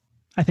minis.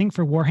 I think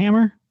for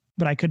Warhammer,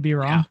 but I could be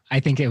wrong. Yeah, I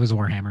think it was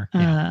Warhammer.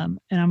 Yeah. And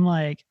I'm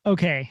like,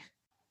 okay,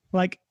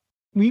 like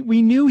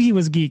we knew he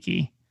was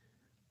geeky,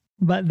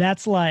 but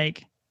that's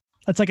like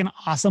an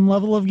awesome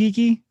level of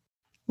geeky.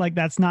 Like,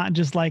 that's not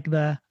just like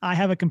I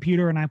have a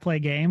computer and I play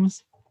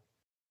games.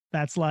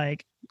 That's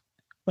like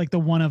the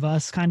one of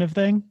us kind of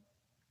thing.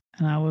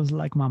 And I was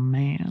like, my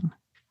man.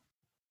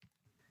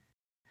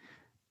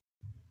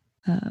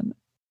 And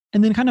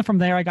then kind of from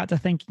there, I got to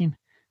thinking,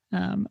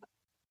 kind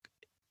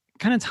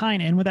of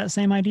tying in with that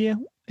same idea.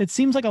 It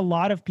seems like a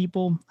lot of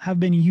people have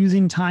been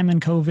using time in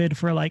COVID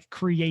for like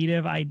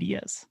creative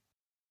ideas.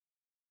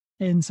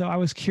 And so I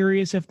was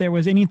curious if there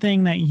was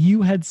anything that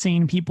you had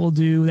seen people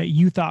do that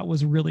you thought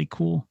was really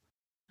cool,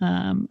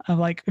 of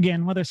like,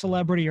 again, whether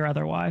celebrity or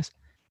otherwise.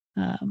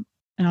 And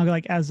I'll go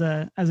like as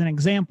an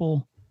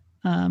example,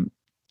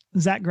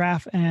 Zach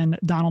Graff and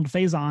Donald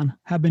Faison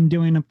have been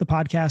doing the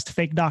podcast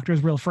Fake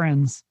Doctors, Real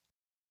Friends,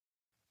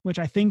 which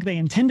I think they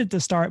intended to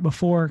start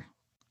before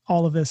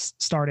all of this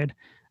started.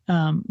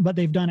 But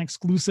they've done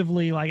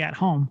exclusively like at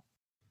home,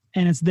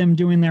 and it's them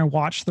doing their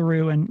watch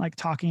through and like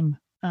talking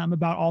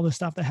about all the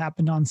stuff that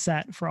happened on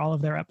set for all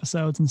of their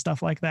episodes and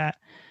stuff like that.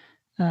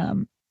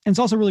 And it's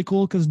also really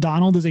cool because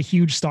Donald is a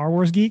huge Star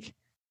Wars geek.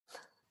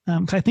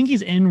 Cause I think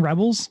he's in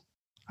Rebels.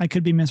 I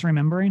could be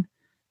misremembering.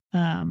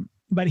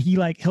 But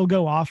he'll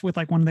go off with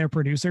like one of their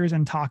producers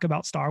and talk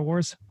about Star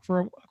Wars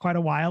for quite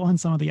a while on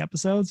some of the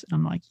episodes. And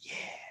I'm like, yeah,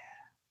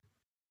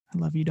 I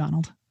love you,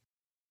 Donald.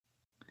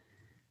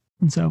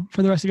 And so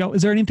for the rest of y'all,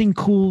 is there anything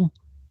cool,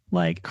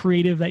 like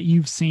creative that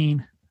you've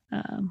seen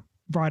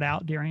brought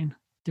out during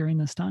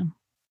this time?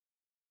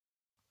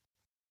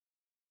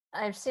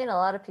 I've seen a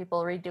lot of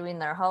people redoing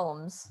their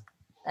homes,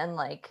 and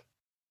like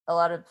a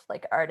lot of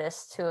like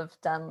artists who have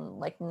done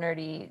like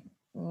nerdy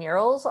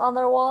murals on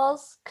their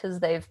walls because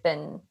they've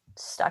been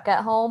stuck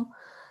at home.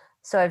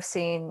 So I've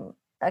seen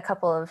a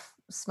couple of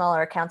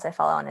smaller accounts I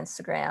follow on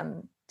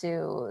Instagram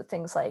do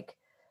things like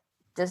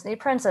Disney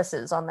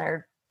princesses on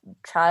their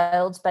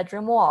child's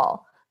bedroom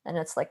wall, and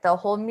it's like the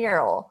whole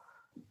mural,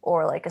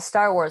 or like a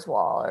Star Wars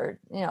wall, or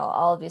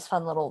all of these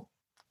fun little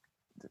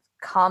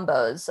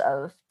combos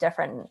of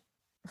different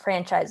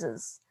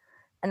franchises.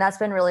 And that's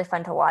been really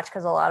fun to watch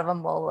because a lot of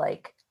them will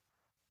like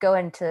go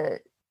into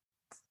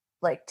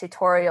like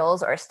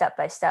tutorials or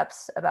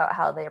step-by-steps about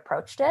how they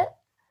approached it,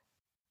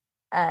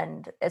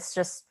 and it's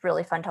just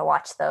really fun to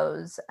watch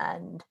those,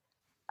 and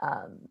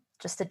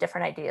just the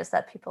different ideas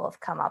that people have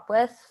come up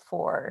with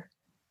for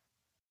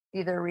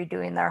either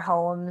redoing their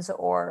homes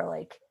or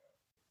like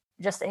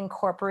just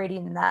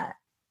incorporating that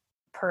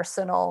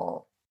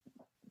personal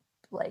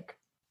like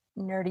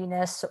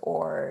nerdiness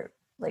or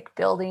like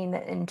building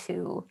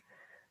into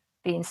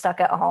being stuck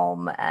at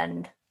home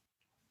and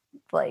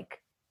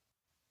like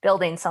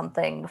building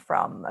something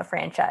from a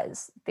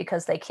franchise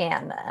because they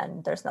can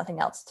and there's nothing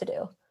else to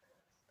do.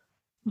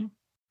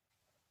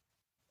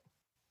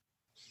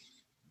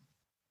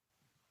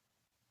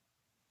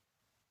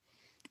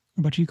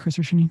 What about you, Chris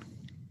or Shanine?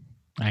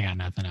 I got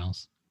nothing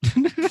else.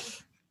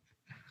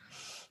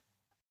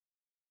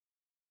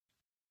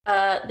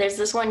 There's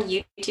this one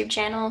YouTube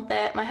channel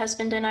that my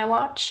husband and I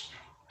watch.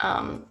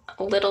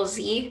 Little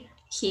Z,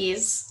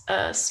 he's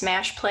a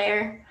Smash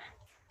player,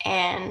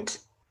 and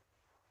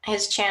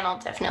his channel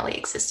definitely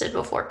existed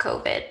before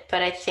COVID,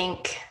 but I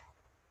think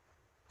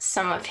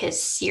some of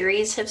his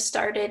series have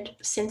started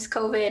since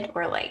COVID,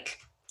 or like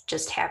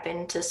just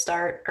happened to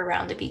start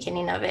around the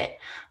beginning of it.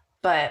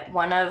 But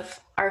one of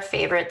our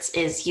favorites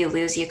is You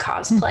Lose, You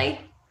Cosplay.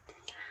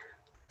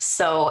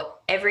 So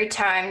every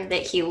time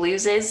that he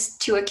loses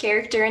to a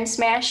character in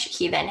Smash,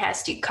 he then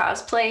has to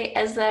cosplay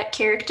as that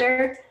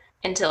character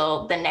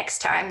until the next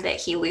time that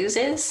he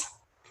loses.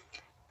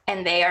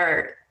 And they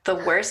are the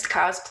worst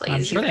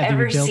cosplays you've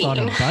ever seen. Built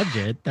on a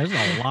budget. There's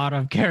a lot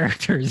of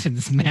characters in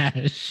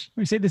Smash.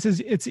 We say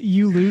it's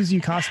You Lose,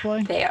 You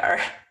Cosplay? They are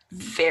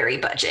very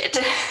budget.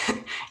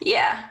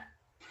 Yeah.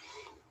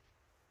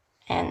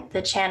 And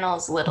the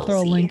channel's Little Z.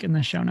 I'll throw a link in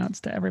the show notes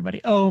to everybody.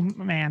 Oh,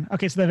 man.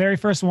 Okay, so the very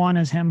first one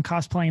is him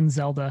cosplaying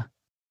Zelda.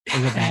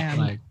 Is it that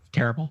like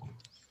terrible?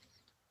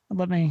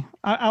 Let me...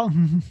 I'll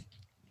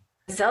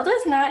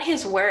Zelda's not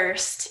his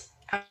worst.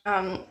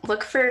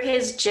 Look for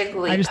his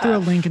Jigglypuff. I just threw a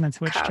link in the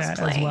Twitch chat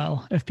cosplay as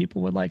well, if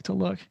people would like to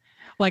look.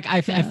 Like,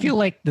 I feel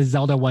like the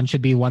Zelda one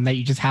should be one that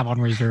you just have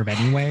on reserve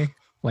anyway.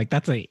 Like,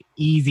 that's a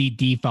easy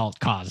default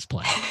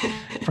cosplay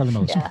for the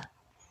most part.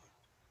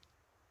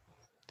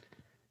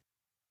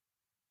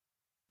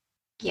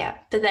 Yeah,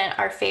 but then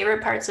our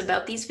favorite parts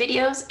about these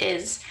videos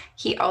is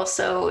he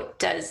also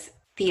does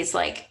these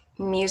like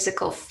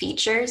musical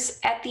features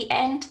at the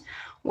end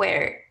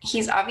where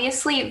he's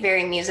obviously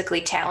very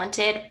musically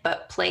talented,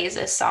 but plays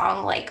a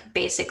song like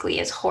basically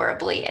as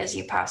horribly as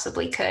you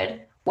possibly could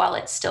while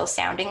it's still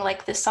sounding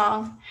like the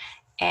song.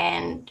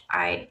 And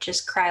I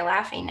just cry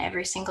laughing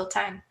every single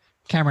time.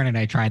 Cameron and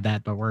I tried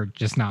that, but we're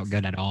just not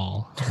good at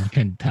all. I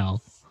couldn't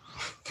tell.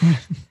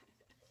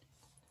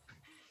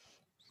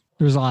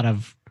 There's a lot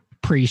of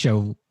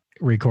pre-show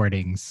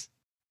recordings.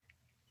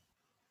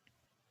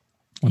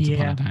 Once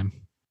upon a time.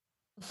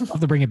 We'll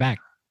have to bring it back.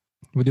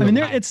 We'll do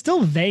it's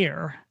still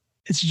there.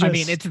 It's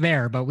just, it's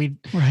there, but we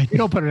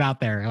don't put it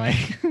out there.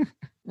 Like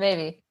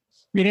maybe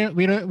we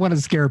don't want to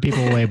scare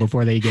people away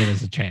before they give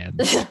us a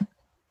chance.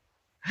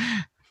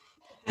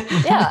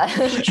 Yeah,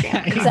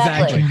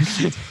 Exactly.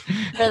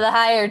 for the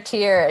higher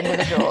tier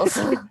individuals.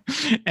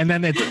 And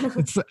then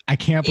it's I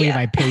can't believe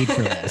I paid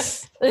for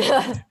this.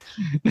 Yeah.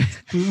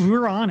 We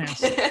were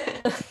honest.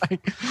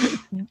 Like,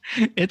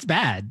 it's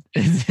bad.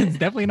 It's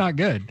definitely not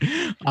good.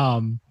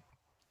 On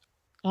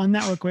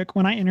that real quick,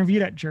 when I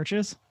interviewed at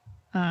churches,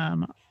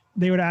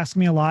 they would ask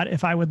me a lot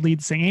if I would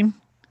lead singing,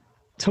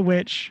 to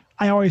which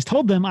I always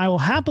told them I will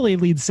happily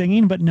lead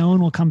singing, but no one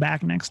will come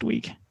back next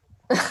week.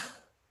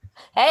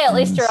 Hey, at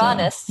least you're So,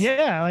 honest.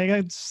 Yeah, like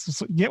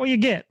it's, get what you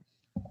get.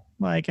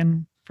 Like,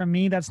 and for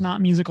me, that's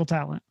not musical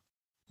talent.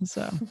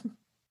 So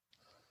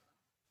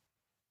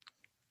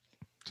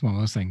It's one of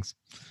those things.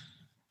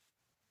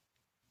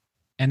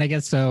 And I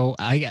guess so.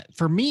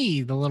 For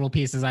me, the little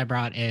pieces I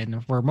brought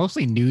in were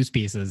mostly news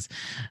pieces,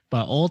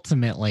 but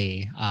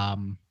ultimately,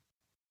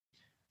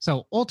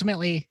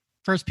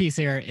 first piece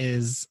here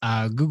is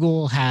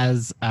Google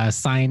has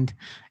signed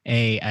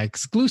a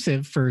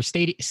exclusive for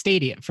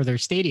Stadia for their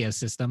Stadia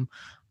system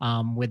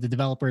with the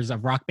developers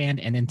of Rock Band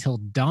and Until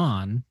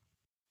Dawn.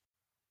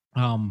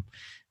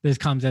 This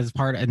comes as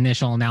part of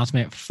initial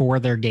announcement for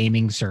their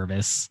gaming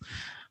service,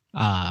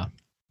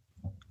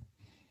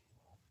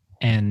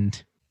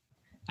 and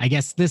I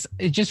guess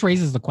it just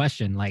raises the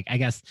question, like, I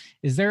guess,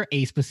 is there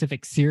a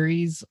specific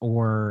series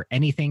or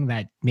anything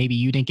that maybe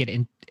you didn't get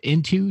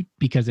into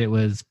because it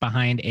was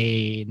behind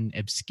an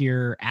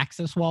obscure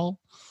access wall?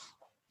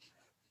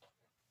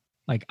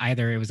 Like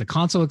either it was a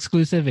console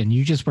exclusive and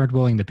you just weren't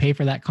willing to pay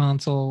for that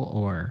console,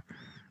 or...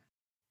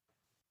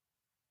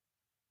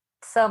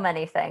 So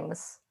many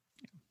things.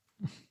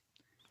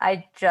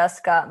 I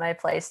just got my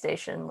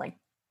PlayStation like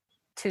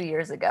 2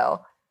 years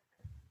ago.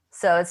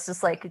 So it's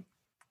just like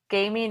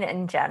gaming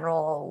in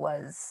general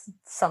was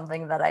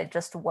something that I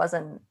just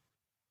wasn't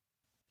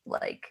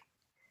like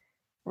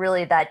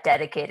really that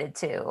dedicated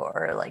to,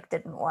 or like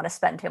didn't want to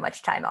spend too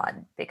much time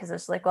on, because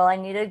it's like, well, I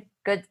need a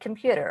good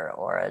computer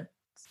or a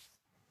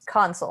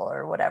console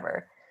or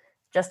whatever,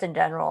 just in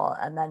general.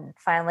 And then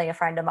finally a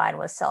friend of mine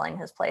was selling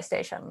his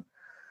PlayStation a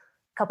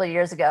couple of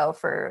years ago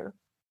for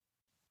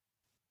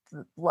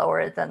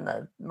lower than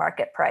the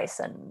market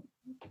price, and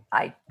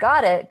I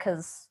got it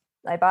because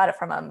I bought it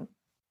from him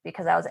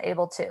because I was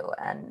able to,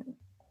 and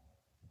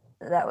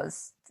that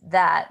was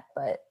that.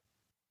 But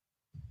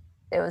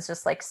it was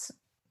just like,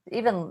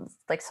 even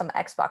like some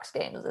Xbox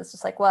games, it's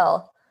just like,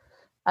 well,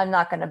 I'm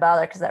not going to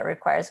bother because that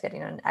requires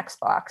getting an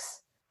Xbox,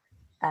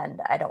 and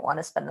I don't want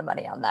to spend the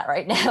money on that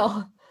right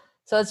now.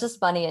 So it's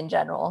just money in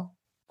general,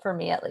 for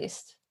me at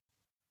least.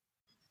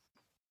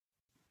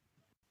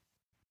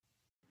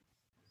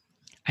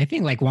 I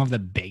think like one of the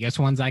biggest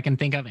ones I can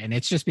think of, and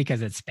it's just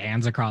because it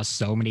spans across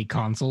so many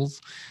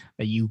consoles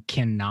that you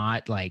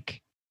cannot,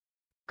 like,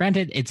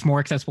 granted, it's more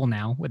accessible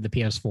now with the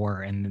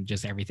PS4 and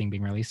just everything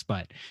being released,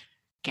 but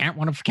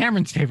one of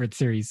Cameron's favorite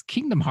series,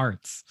 Kingdom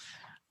Hearts,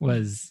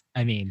 was,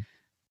 I mean...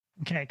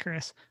 Okay,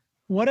 Chris,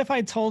 what if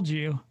I told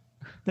you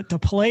that to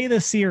play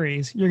the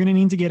series, you're going to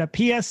need to get a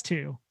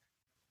PS2,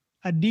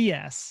 a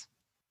DS,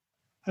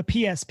 a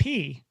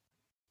PSP,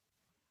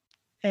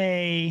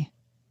 a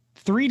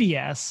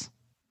 3DS,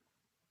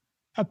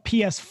 a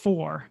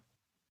PS4.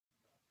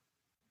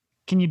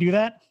 Can you do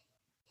that?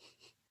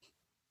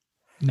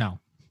 No.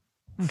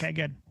 Okay,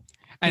 good.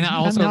 And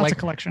also, now like, it's a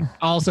collection.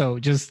 Also,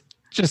 just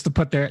to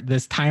put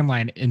this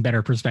timeline in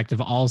better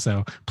perspective,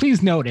 also,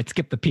 please note it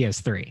skipped the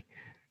PS3.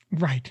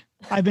 Right.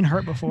 I've been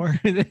hurt before.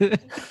 Did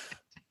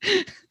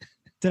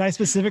I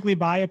specifically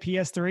buy a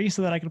PS3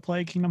 so that I could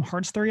play Kingdom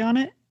Hearts 3 on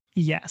it?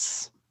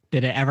 Yes.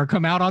 Did it ever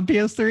come out on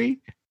PS3?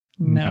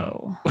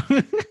 No.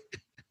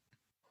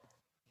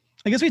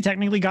 I guess we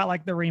technically got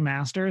like the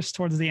remasters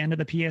towards the end of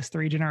the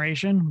PS3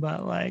 generation,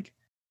 but like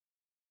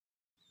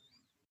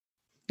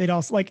they'd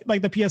also like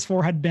the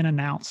PS4 had been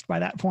announced by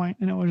that point,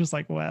 and it was just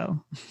like,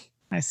 well,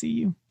 I see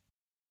you.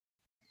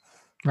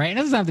 Right. It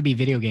doesn't have to be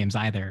video games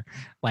either.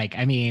 Like,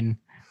 I mean,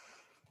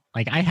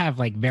 like I have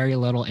like very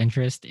little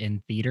interest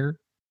in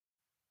theater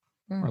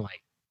or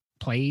like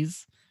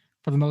plays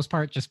for the most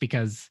part, just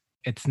because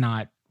it's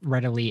not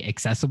readily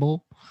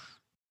accessible.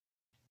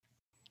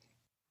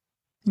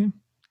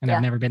 And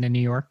I've never been to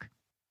New York.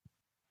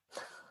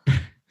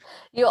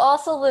 You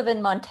also live in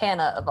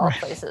Montana, of all Right.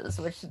 places,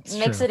 which It's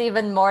makes true. it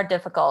even more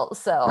difficult.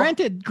 So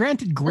Granted,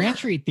 Grant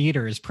Street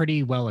Theater is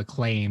pretty well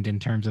acclaimed in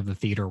terms of the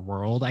theater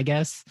world, I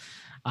guess.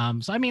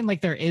 So I mean,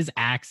 like there is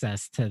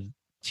access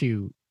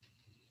to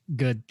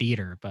good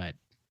theater, but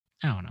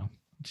I don't know.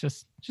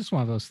 It's just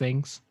one of those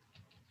things.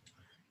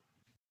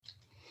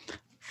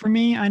 For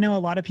me, I know a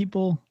lot of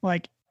people,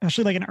 like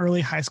especially like in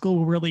early high school,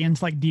 were really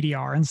into like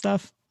DDR and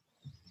stuff.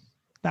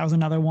 That was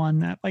another one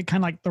that like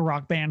kind of like the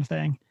Rock Band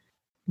thing,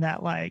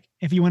 that like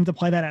if you wanted to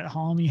play that at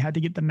home, you had to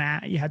get the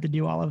mat, you had to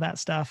do all of that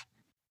stuff.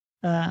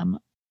 Let's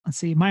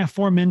see, my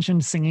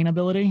aforementioned singing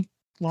ability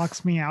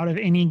locks me out of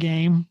any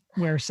game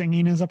where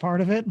singing is a part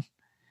of it,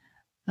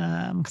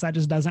 because that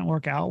just doesn't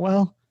work out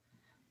well.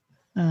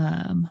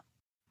 And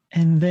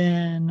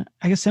then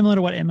I guess similar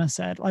to what Emma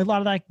said, like a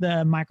lot of like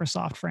the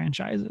Microsoft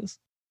franchises,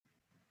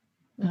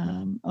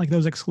 like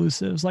those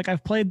exclusives. Like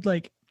I've played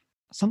like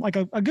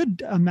a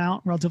good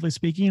amount, relatively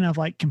speaking, of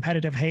like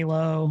competitive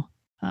Halo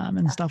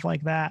and stuff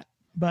like that.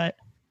 But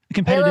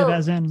competitive Halo,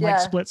 as in like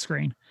split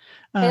screen.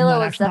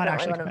 Halo is not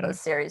definitely one of competitive.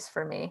 those series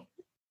for me.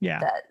 Yeah.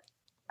 That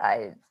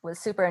I was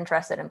super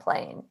interested in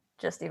playing,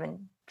 just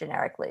even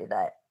generically.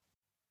 That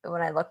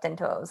when I looked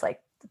into it, I was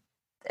like,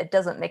 it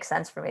doesn't make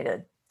sense for me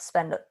to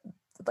spend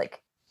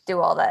do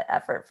all that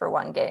effort for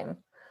one game.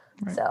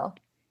 Right. So,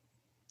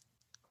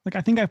 like,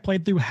 I think I've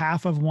played through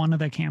half of one of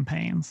the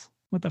campaigns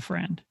with a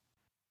friend.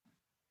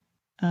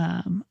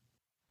 And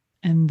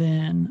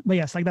then, but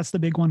yes, like that's the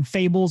big one.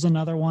 Fable's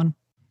another one.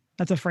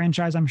 That's a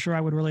franchise I'm sure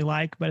I would really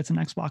like, but it's an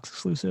Xbox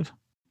exclusive.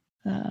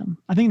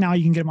 I think now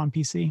you can get them on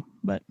PC,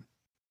 but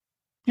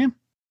yeah.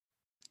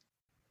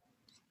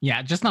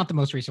 Yeah, just not the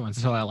most recent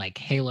ones. So like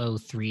Halo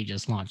 3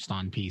 just launched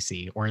on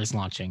PC, or is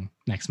launching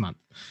next month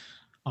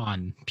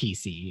on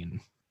PC. And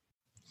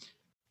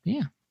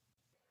yeah.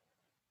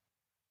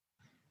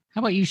 How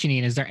about you,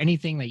 Shanine? Is there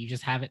anything that you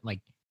just haven't, like,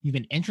 you've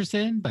been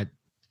interested in, but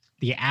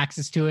the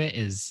access to it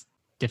is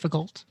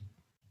difficult?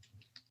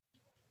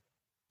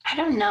 I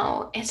don't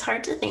know. It's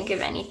hard to think of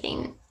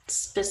anything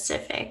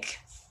specific.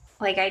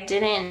 Like, I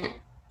didn't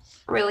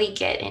really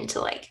get into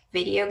like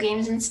video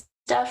games and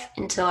stuff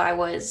until I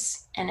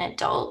was an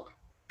adult,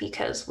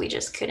 because we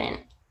just couldn't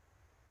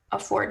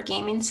afford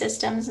gaming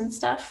systems and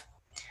stuff.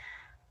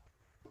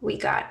 We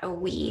got a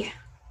Wii.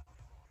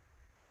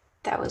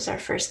 That was our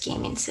first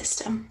gaming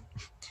system.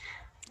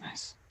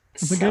 Nice.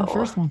 That's a good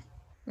first one.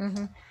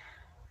 Mm-hmm.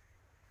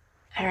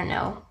 I don't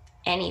know,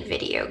 any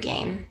video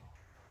game,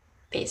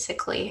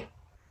 basically.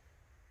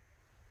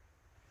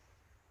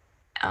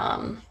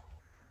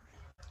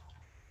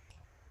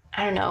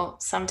 I don't know,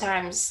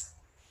 sometimes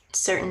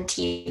certain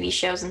TV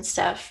shows and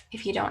stuff,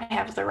 if you don't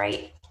have the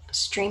right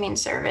streaming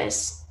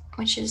service,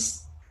 which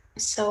is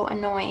so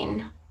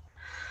annoying.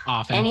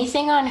 Often.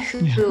 Anything on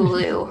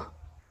Hulu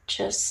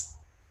just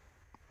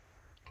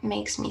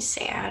makes me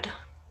sad.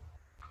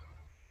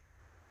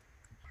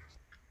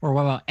 Or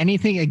what about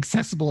anything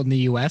accessible in the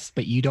US,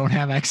 but you don't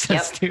have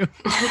access to?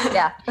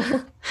 Yeah.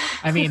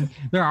 I mean,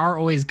 there are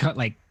always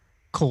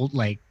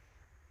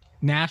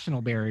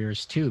national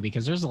barriers too,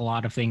 because there's a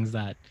lot of things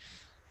that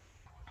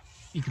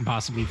you can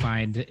possibly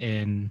find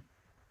in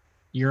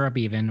Europe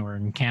even, or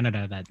in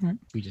Canada, that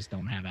we just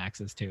don't have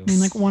access to. I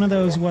mean, like one of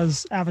those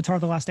was Avatar: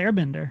 The Last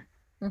Airbender.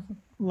 Mm-hmm.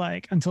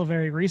 Like until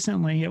very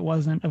recently, it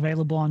wasn't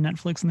available on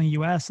Netflix in the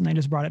US, and they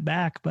just brought it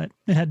back, but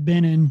it had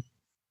been in,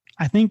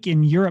 I think,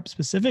 in Europe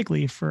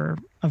specifically for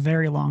a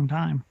very long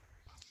time.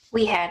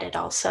 We had it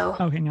also.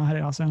 Okay, y'all had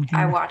it also.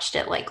 I watched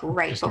it like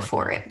right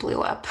before it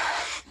blew up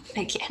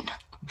again.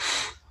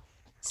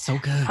 So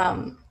good.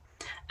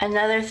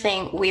 Another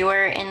thing, we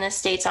were in the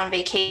States on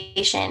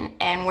vacation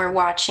and we're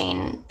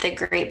watching the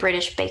Great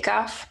British Bake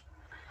Off.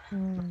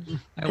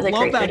 I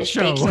love that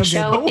show.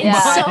 Show. Yeah.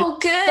 It's so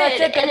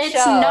good. And it's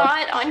show.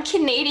 Not on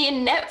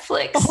Canadian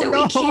Netflix,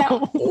 we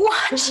can't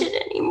watch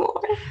it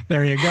anymore.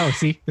 There you go.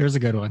 See, there's a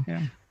good one.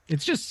 Yeah.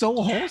 It's just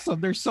so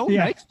wholesome. They're so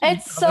nice.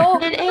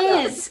 It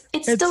is.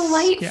 It's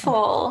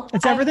delightful. Yeah.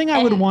 It's everything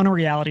I would want a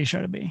reality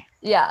show to be.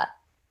 Yeah.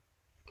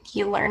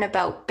 You learn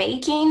about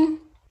baking.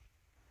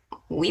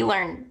 We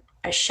learn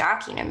a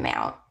shocking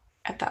amount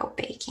about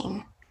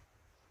baking.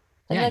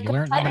 Yeah, you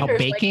learn about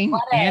baking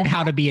and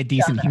how to be a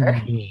decent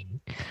human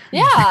being.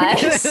 Yeah.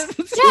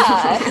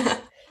 Yeah.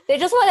 They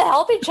just want to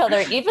help each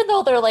other, even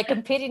though they're like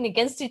competing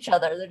against each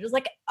other. They're just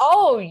like,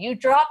 oh, you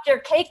dropped your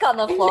cake on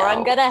the floor.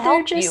 I'm going to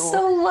help you. They're just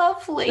so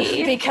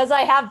lovely. Because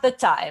I have the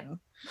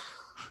time.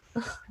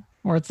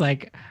 Or it's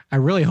like, I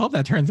really hope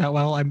that turns out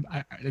well. And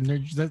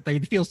they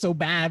feel so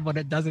bad when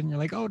it doesn't. You're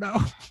like, oh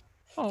no.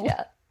 Oh.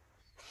 Yeah.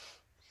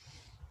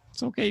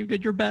 It's okay. You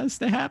did your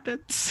best. It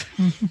happens.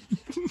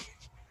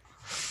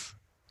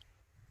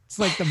 It's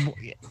like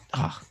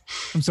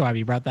I'm so happy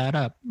you brought that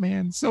up,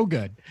 man. So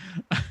good.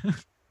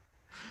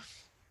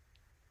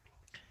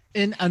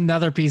 In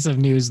another piece of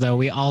news, though,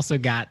 we also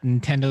got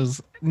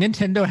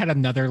Nintendo had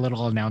another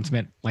little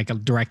announcement, like a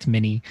direct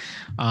mini,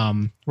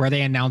 where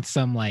they announced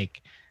some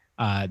like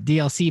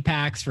DLC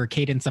packs for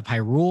Cadence of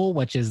Hyrule,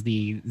 which is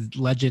the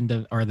Legend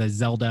of, or the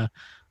Zelda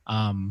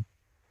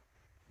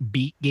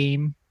beat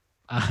game.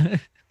 You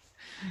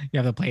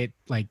have to play it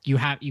like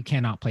you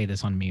cannot play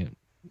this on mute.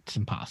 It's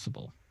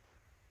impossible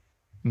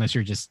unless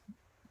you're just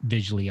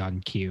visually on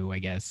cue, I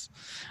guess.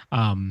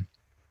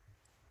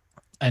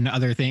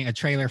 Another thing, a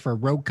trailer for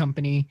Rogue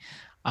Company,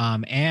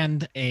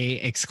 and a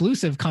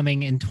exclusive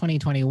coming in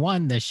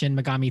 2021, the Shin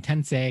Megami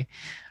Tensei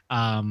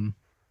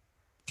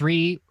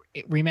 3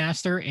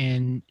 remaster,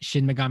 and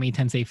Shin Megami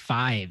Tensei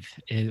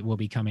 5 will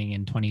be coming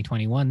in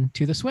 2021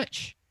 to the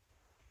Switch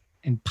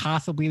and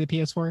possibly the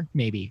PS4.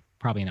 Maybe,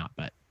 probably not,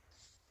 but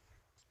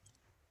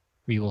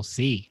we will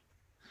see.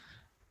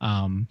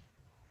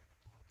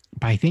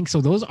 But I think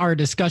so. Those are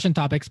discussion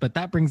topics, but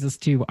that brings us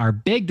to our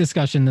big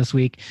discussion this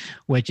week,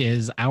 which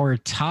is our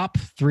top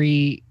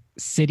 3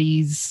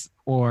 cities,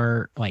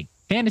 or like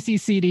fantasy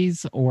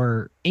cities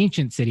or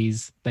ancient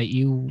cities that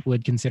you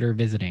would consider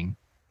visiting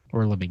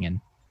or living in.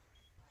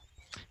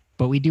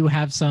 But we do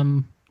have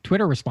some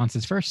Twitter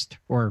responses first,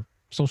 or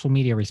social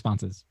media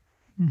responses.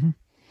 Mm-hmm.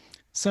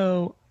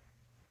 So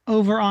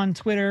over on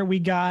Twitter, we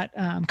got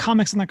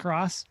Comics on the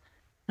Cross,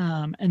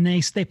 and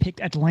they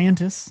picked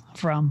Atlantis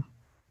from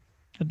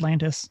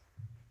Atlantis.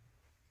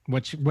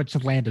 Which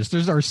Atlantis?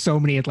 There are so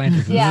many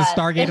Atlantis. Yeah. Is this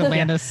Stargate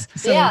Atlantis?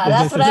 So yeah,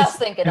 that's what I was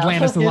thinking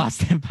Atlantis, of. the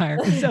Lost Empire.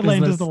 It's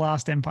Atlantis, the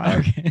Lost Empire.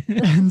 Okay.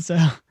 And so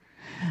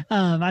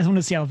I just wanted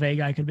to see how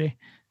vague I could be.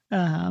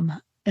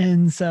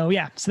 And so,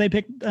 yeah, so they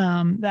picked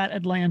that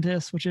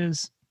Atlantis, which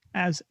is,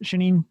 as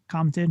Shanine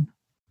commented,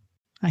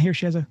 I hear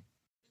she has a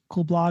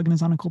cool blog and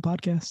is on a cool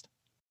podcast.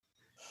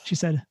 She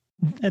said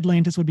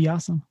Atlantis would be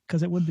awesome,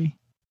 because it would be.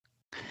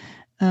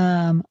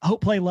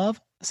 Hope Play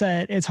Love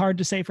said, it's hard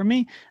to say for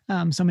me.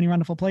 So many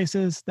wonderful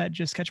places that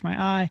just catch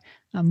my eye.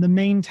 The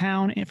main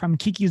town from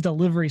Kiki's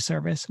Delivery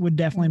Service would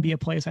definitely be a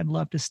place I'd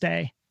love to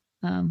stay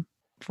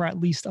for at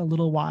least a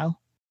little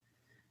while.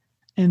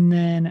 And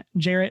then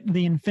Jarrett,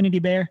 the Infinity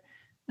Bear,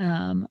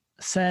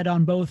 said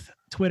on both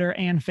Twitter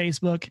and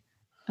Facebook,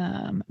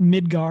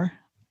 Midgar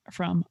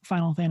from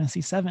Final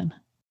Fantasy VII.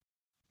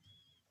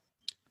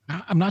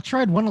 I'm not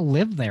sure I'd want to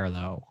live there,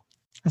 though.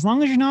 As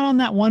long as you're not on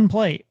that one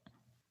plate.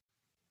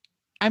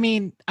 I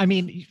mean,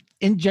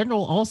 in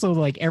general, also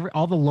like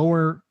all the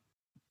lower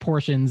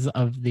portions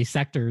of the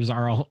sectors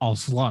are all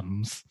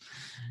slums,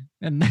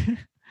 and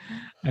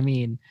I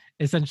mean,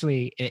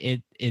 essentially,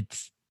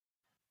 it's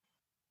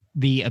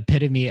the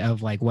epitome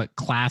of like what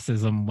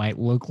classism might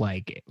look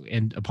like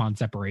upon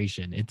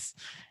separation. It's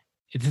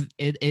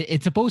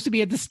supposed to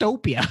be a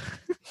dystopia.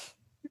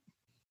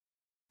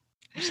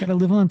 You just got to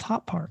live on the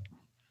top part.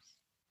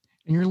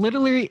 And you're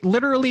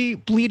literally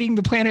bleeding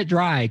the planet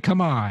dry.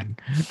 Come on.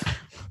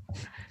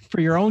 For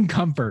your own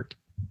comfort.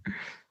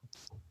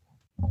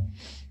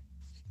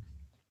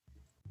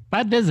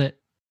 I'd visit.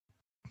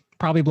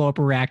 Probably blow up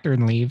a reactor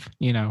and leave,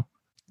 Yeah.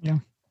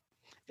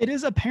 It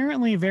is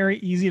apparently very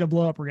easy to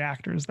blow up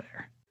reactors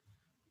there.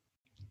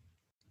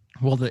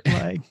 Well,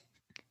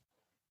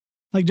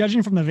 like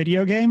judging from the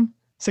video game,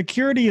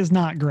 security is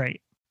not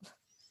great.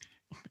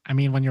 I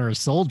mean, when you're a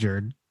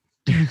soldier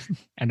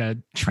and a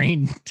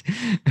trained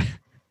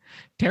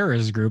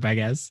terrorist group, I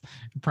guess,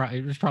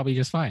 it was probably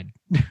just fine.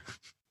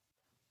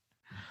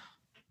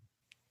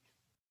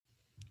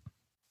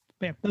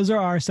 But yeah, those are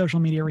our social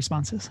media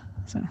responses.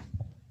 So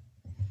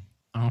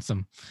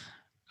awesome.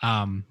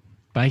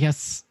 But I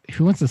guess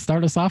who wants to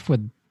start us off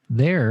with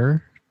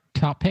their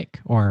top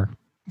pick or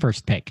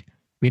first pick?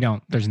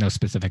 There's no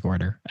specific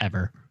order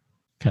ever,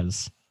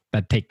 because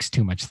that takes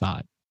too much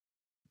thought.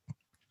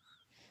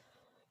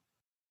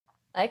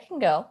 I can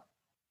go.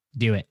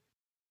 Do it.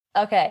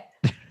 Okay.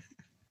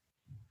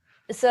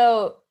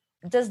 So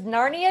does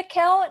Narnia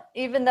count,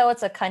 even though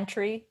it's a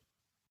country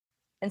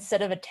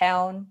instead of a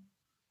town?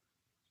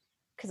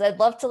 Because I'd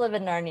love to live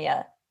in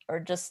Narnia, or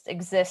just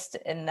exist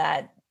in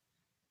that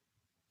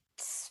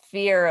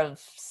sphere of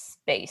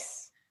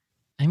space.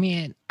 I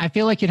mean, I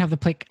feel like you'd have to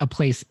pick a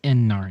place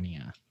in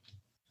Narnia.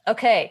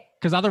 Okay.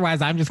 Because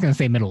otherwise, I'm just going to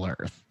say Middle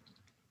Earth.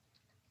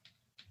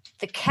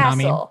 The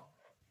castle.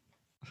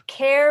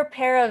 Cair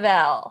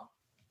Paravel.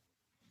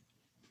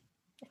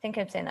 I think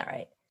I'm saying that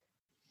right.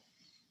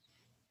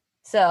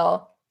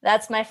 So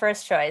that's my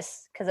first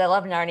choice, because I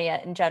love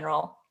Narnia in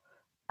general.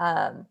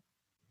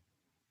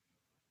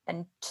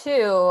 And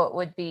 2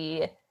 would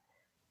be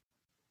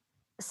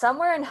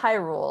somewhere in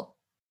Hyrule.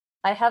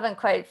 I haven't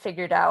quite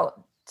figured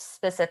out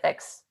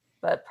specifics,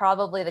 but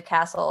probably the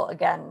castle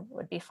again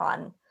would be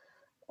fun.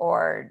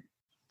 Or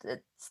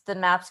the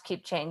maps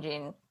keep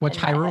changing. Which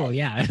Hyrule?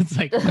 Yeah, it's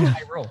like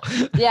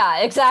Hyrule. Yeah,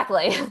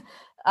 exactly.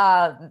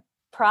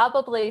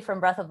 Probably from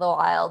Breath of the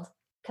Wild,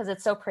 because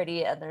it's so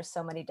pretty and there's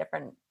so many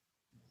different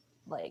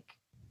like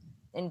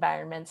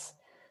environments.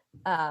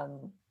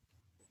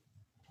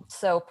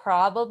 So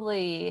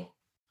probably,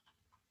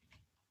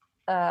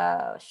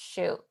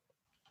 shoot,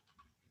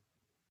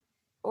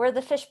 where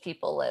the fish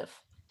people live.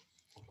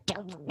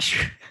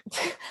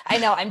 I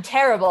know, I'm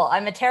terrible.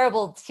 I'm a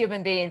terrible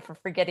human being for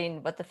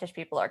forgetting what the fish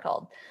people are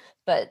called.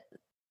 But,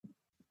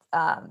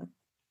 and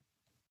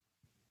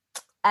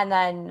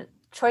then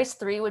choice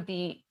 3 would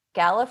be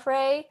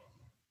Gallifrey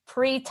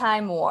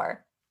pre-Time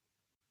War.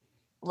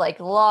 Like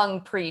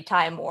long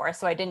pre-Time War,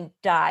 so I didn't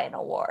die in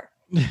a war.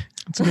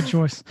 That's a good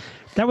choice.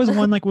 That was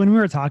one, like when we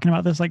were talking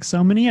about this, like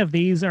so many of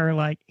these are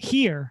like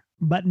here,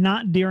 but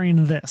not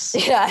during this.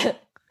 Yeah.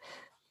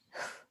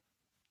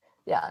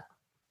 Yeah.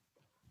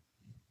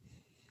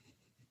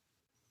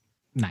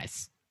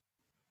 Nice.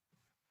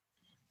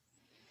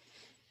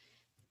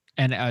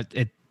 And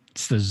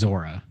it's the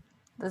Zora.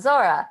 The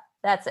Zora.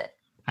 That's it.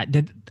 I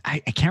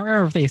can't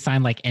remember if they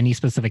assigned like any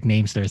specific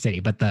names to their city,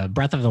 but the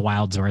Breath of the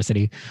Wild Zora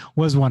city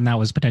was one that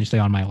was potentially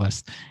on my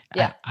list.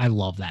 Yeah. I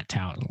love that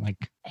town. Like,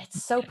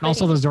 it's so pretty. And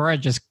also the Zora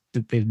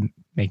they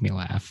make me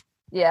laugh.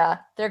 Yeah,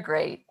 they're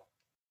great.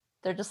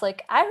 They're just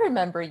like, I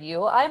remember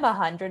you. I'm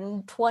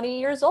 120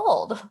 years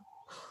old.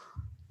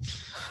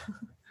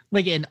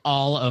 Like in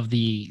all of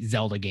the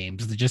Zelda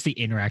games, just the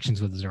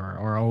interactions with Zora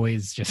are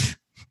always just,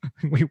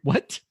 wait,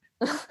 what?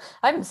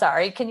 I'm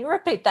sorry. Can you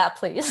repeat that,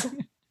 please?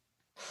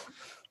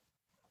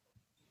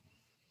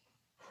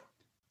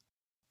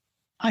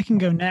 I can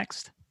go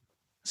next.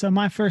 So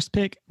my first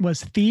pick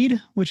was Theed,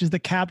 which is the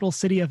capital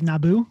city of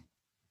Naboo,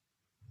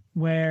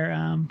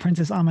 where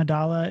Princess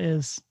Amidala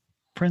is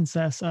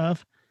princess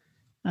of.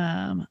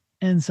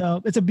 And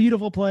so it's a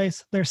beautiful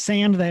place. There's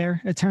sand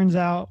there. It turns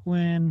out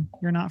when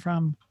you're not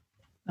from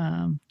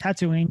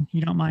Tatooine,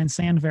 you don't mind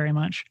sand very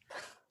much.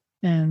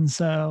 And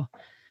so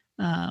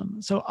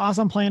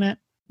awesome planet.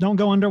 Don't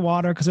go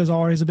underwater because there's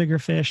always a bigger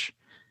fish.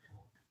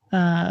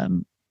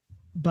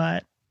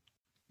 But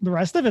the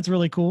rest of it's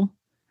really cool.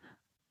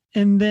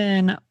 And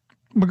then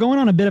we're going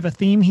on a bit of a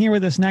theme here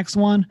with this next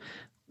one,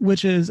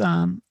 which is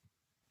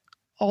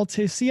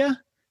Altissia,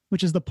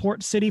 which is the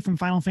port city from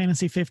Final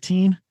Fantasy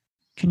 15.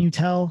 Can you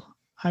tell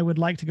I would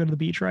like to go to the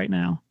beach right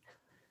now?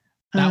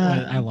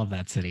 I love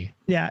that city.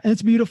 Yeah, and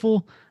it's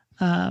beautiful.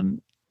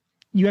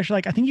 You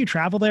actually I think you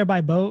travel there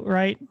by boat,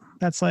 right?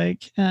 That's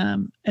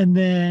and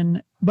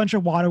then a bunch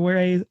of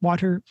waterways.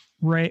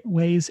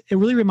 It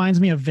really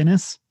reminds me of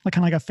Venice, kind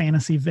of like a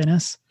fantasy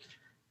Venice.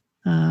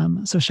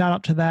 So shout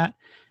out to that.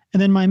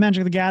 And then my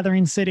Magic the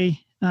Gathering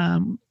city,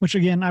 which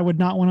again, I would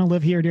not want to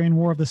live here during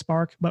War of the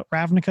Spark, but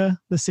Ravnica,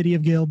 the city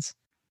of guilds.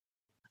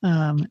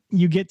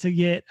 You get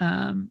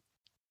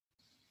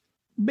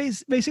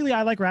basically,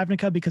 I like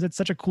Ravnica because it's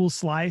such a cool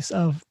slice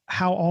of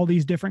how all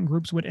these different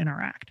groups would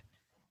interact.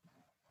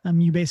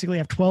 You basically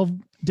have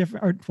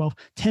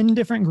 10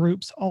 different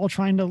groups all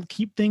trying to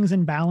keep things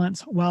in balance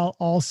while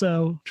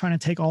also trying to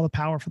take all the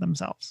power for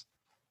themselves.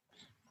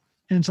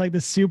 And it's like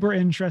this super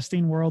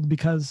interesting world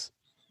because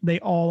they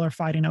all are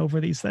fighting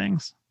over these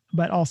things,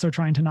 but also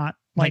trying to not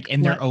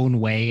in their own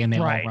way, and they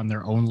all run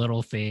their own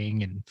little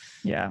thing. And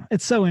yeah,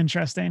 it's so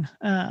interesting.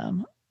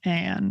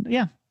 And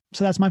yeah,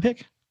 so that's my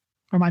pick,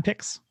 or my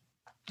picks.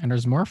 And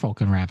there's more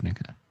folk in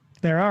Ravnica.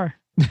 There are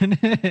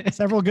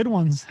several good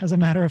ones, as a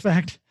matter of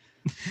fact.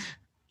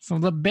 Some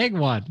of the big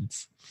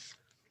ones.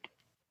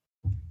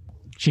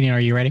 Sheena, are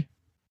you ready?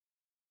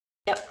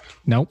 Yep.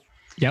 Nope.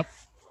 Yep.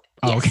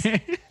 Oh, yes.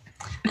 Okay.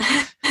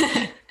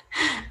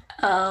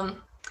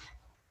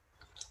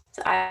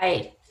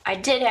 I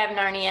did have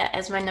Narnia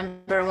as my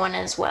number one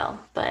as well,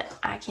 but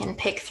I can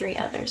pick 3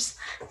 others.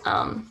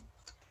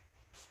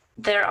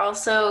 They're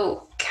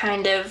also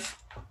kind of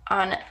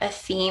on a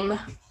theme,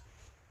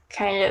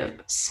 kind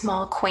of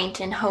small, quaint,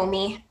 and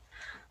homey.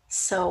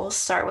 So we'll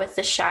start with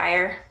the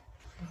Shire.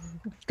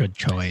 Good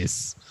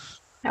choice.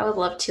 I would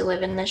love to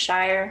live in the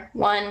Shire.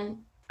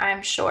 One,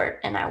 I'm short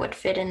and I would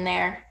fit in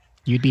there.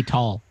 You'd be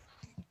tall.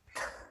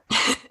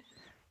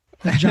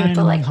 Giant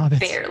But hobbits.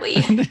 barely.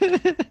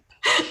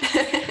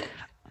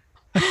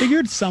 I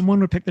figured someone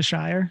would pick the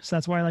Shire, so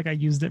that's why I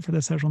used it for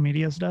the social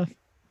media stuff.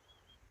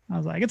 I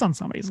was like, it's on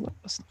somebody's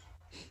list.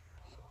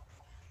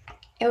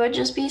 It would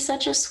just be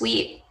such a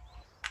sweet,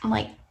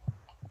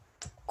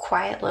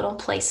 quiet little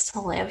place to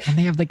live. And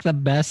they have the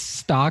best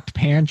stocked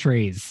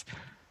pantries.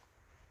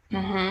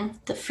 Mm-hmm.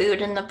 The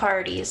food and the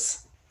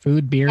parties.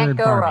 Food, beer, Can't and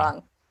go party.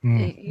 wrong.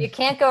 Mm. You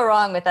can't go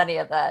wrong with any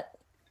of that.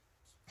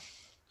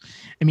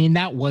 I mean,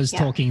 that was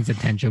Tolkien's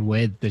intention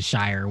with the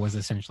Shire, was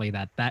essentially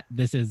that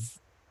this is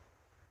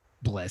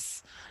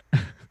bliss.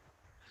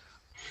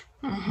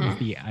 Mm-hmm.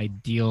 The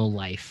ideal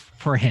life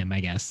for him, I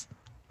guess.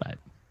 But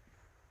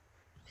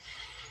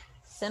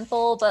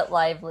Simple but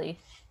lively.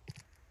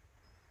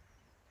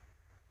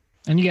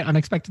 and you get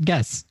unexpected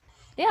guests.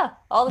 Yeah,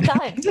 all the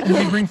time.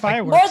 They bring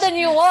fireworks. More than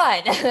you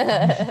want.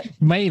 You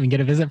might even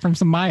get a visit from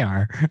some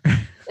Maiar.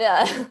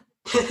 Yeah.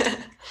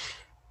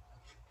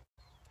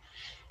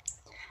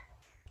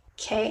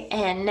 Okay,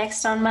 and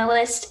next on my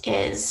list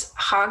is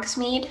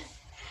Hogsmeade.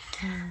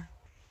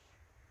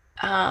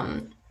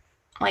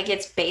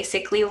 It's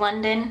basically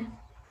London.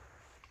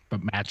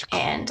 But magical.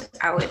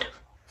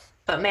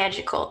 But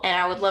magical. And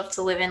I would love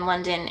to live in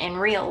London in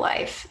real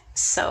life.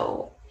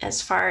 So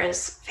as far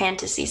as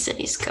fantasy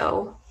cities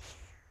go,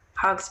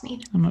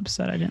 Hogsmeade. I'm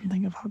upset I didn't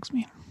think of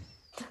Hogsmeade.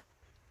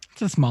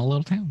 It's a small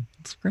little town.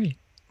 It's great.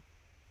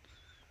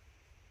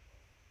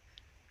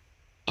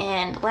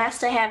 And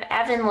last I have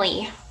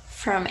Avonlea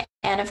from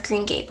Anne of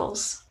Green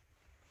Gables.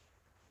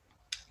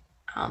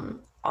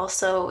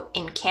 Also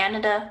in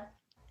Canada,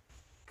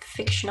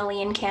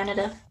 fictionally in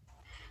Canada,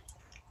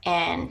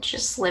 and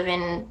just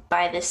living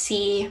by the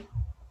sea,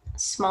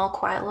 small,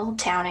 quiet little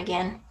town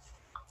again.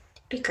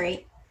 Be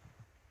great.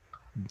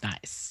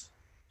 Nice.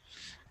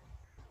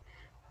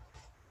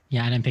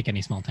 Yeah, I didn't pick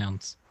any small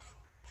towns.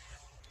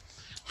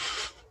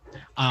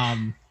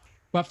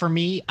 But for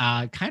me,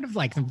 kind of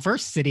the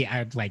first city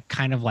I'd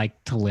kind of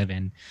like to live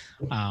in,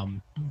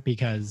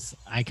 because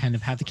I kind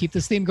of have to keep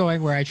this theme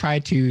going where I try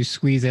to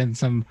squeeze in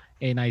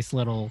a nice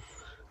little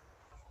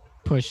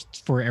push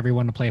for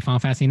everyone to play Final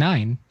Fantasy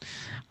 9.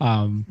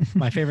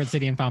 My favorite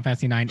city in Final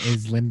Fantasy 9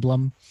 is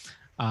Lindblum.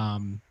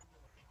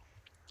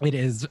 It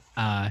is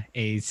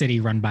a city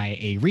run by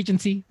a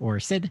regency or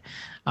Cid,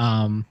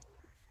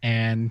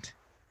 and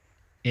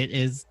it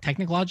is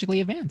technologically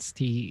advanced.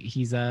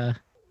 He's a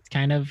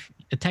kind of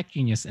a tech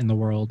genius in the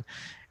world,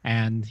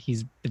 and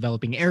he's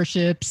developing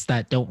airships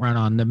that don't run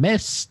on the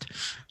mist.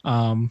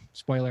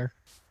 Spoiler,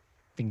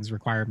 things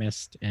require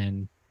mist,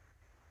 and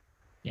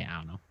yeah, I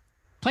don't know.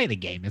 Play the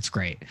game. It's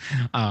great.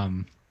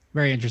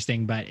 Very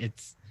interesting, but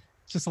it's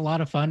just a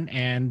lot of fun,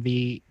 and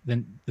the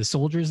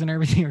soldiers and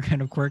everything are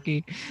kind of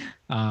quirky.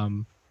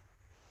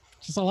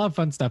 Just a lot of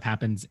fun stuff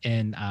happens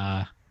in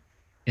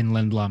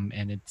Lindblum,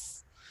 and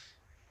it's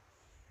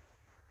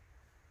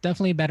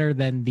definitely better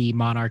than the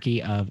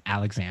monarchy of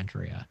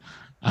Alexandria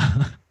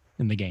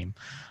in the game.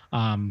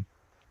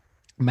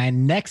 My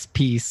next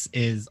piece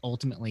is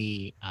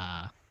ultimately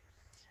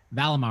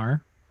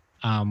Valimar,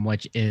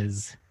 which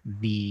is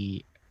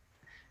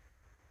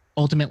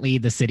ultimately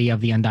the city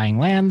of the Undying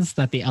Lands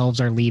that the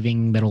elves are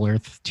leaving Middle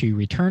Earth to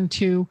return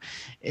to.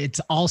 It's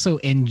also,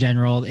 in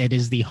general, it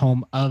is the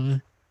home of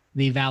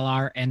the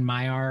Valar and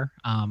Maiar,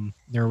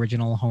 their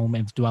original home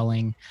of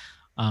dwelling,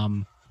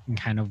 and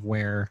kind of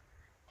where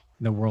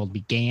the world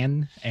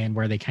began and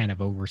where they kind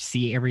of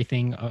oversee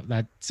everything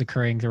that's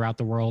occurring throughout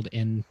the world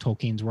in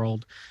Tolkien's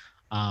world.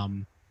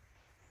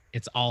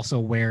 It's also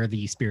where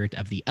the spirit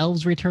of the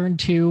elves return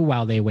to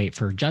while they wait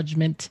for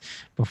judgment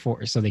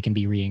so they can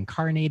be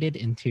reincarnated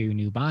into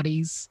new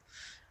bodies.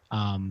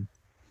 And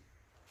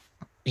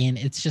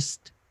it's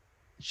just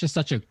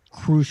such a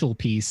crucial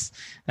piece.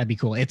 That'd be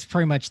cool. It's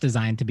pretty much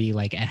designed to be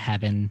like a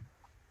heaven,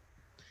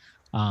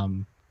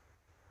 kind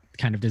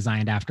of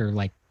designed after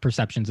like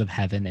perceptions of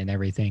heaven and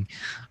everything.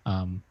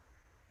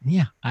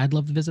 Yeah, I'd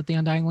love to visit the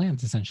Undying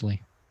Lands,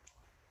 essentially.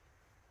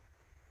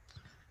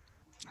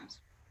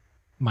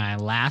 My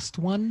last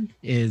one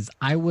is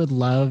I would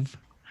love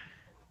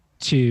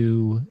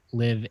to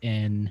live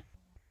in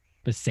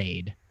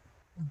Besaid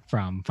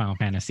from Final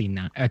Fantasy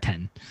X.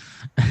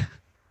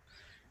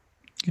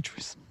 Good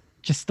choice.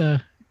 Just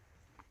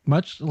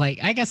much like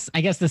I guess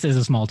this is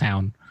a small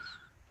town,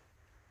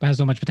 but has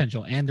so much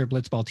potential, and their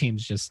blitzball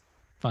team's just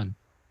fun.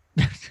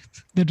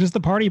 They're just the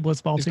party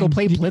blitzball Just team. go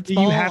play blitzball. Do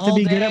you have to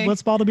be good at day?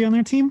 blitzball to be on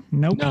their team?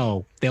 Nope.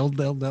 No, they'll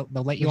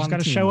let you You on. just got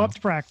to show up to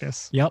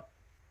practice. Yep.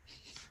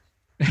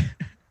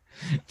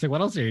 So what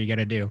else are you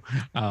gonna do?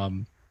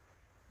 Bring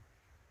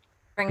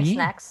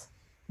snacks.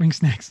 Bring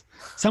snacks.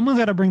 Someone's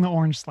got to bring the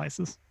orange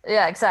slices.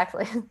 Yeah,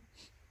 exactly.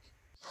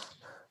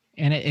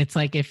 And it's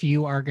like if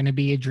you are going to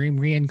be a dream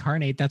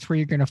reincarnate, that's where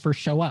you're going to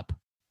first show up.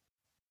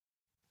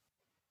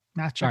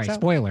 Sorry,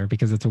 spoiler,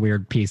 because it's a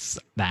weird piece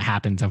that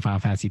happens in Final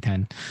Fantasy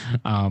X.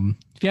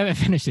 If you haven't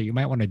finished it, you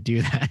might want to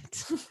do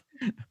that.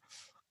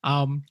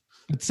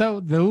 So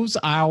those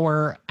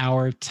are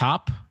our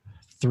top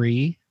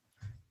 3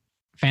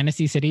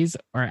 fantasy cities,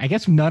 or I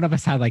guess none of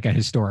us had like a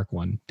historic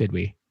one, did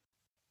we?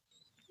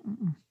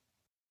 Mm-mm.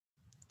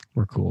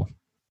 We're cool.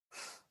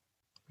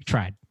 We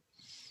tried.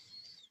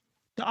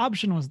 The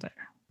option was there.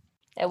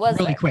 It was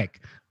really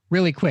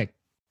quick.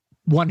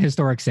 One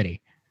historic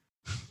city.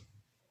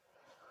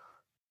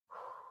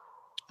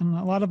 And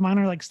a lot of mine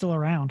are like still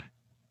around.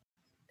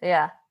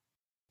 Yeah.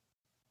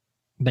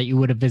 That you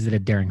would have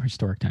visited during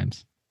historic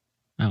times.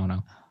 I don't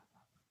know.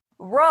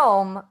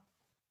 Rome,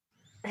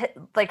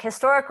 like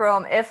historic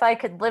Rome, if I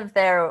could live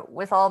there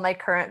with all my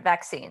current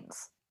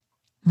vaccines.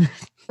 I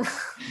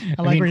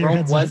like where your Rome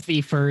head's was at.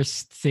 the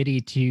first city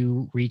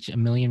to reach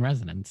 1 million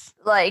residents.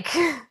 Like,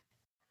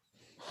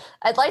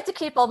 I'd like to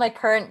keep all my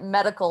current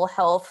medical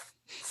health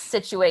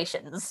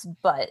situations,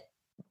 but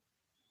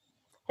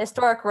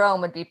historic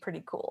Rome would be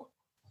pretty cool.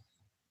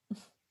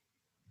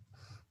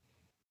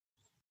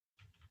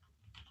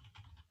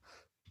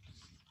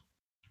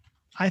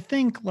 I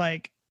think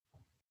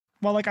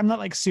I'm not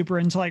like super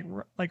into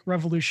like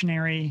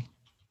revolutionary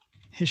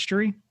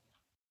history.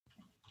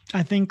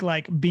 I think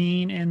like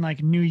being in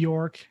like New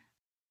York,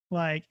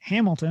 like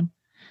Hamilton,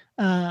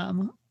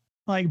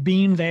 like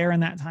being there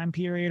in that time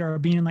period, or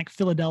being in like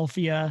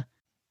Philadelphia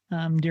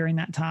during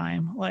that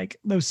time, like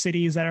those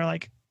cities that are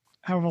like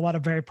have a lot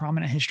of very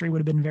prominent history would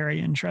have been very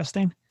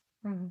interesting.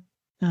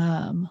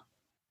 Mm-hmm.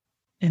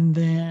 And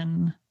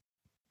then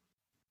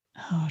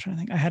I'm trying to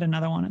think. I had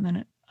another one and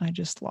then I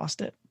just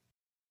lost it.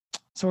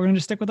 So we're gonna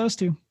just stick with those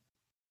 2.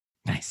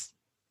 Nice.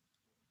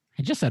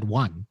 I just said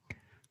 1.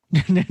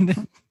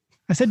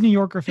 I said New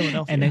York or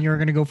Philadelphia. And then you're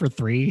going to go for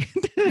 3.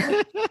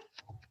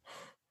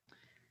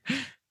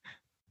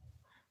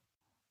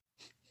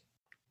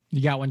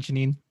 You got one,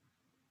 Janine?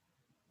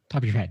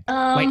 Top of your head.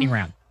 Lightning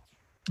round.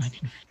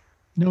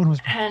 No one was.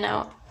 I don't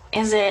know.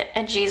 Is it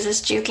a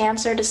Jesus juke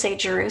answer to say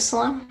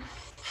Jerusalem?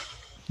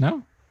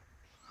 No.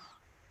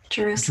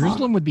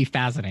 Jerusalem would be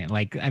fascinating.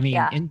 Like, I mean,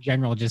 Yeah. in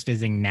general, just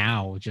visiting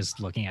now, just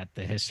looking at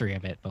the history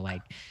of it, but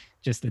like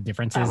just the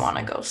differences. I want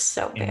to go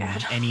so in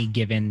bad. any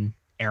given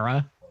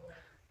era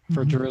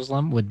for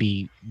Jerusalem would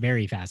be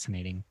very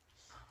fascinating.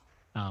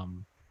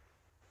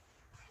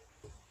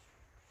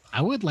 I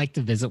would like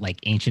to visit like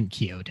ancient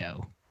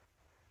Kyoto.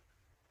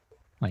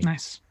 Like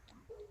Nice.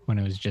 when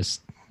it was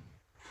just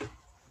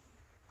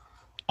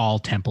all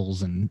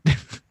temples and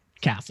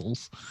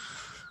castles.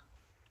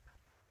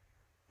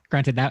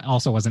 Granted, that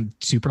also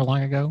wasn't super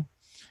long ago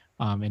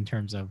in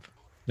terms of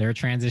their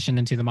transition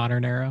into the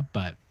modern era,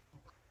 but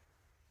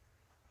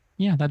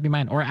yeah, that'd be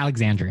mine. Or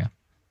Alexandria,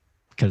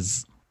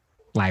 because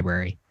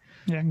library.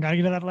 Yeah, gotta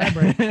get to that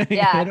library.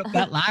 Yeah. Hit up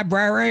that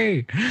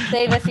library.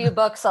 Save a few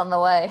books on the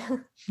way.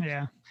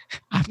 Yeah.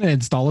 I'm gonna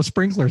install a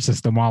sprinkler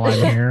system while I'm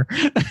here.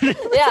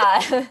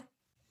 Yeah.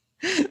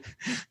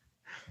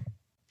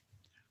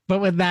 But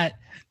with that,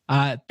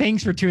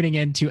 thanks for tuning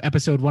in to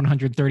episode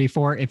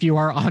 134. If you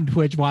are on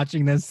Twitch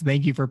watching this,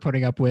 thank you for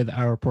putting up with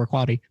our poor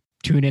quality.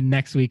 Tune in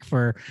next week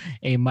for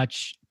a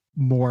much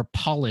more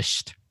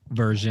polished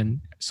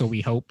version, so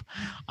we hope.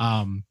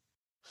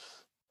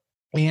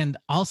 And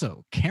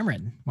also,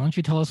 Cameron, why don't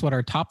you tell us what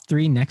our top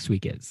 3 next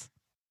week is?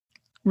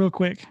 Real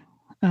quick.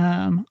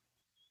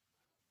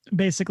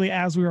 Basically,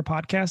 as we were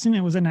podcasting, it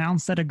was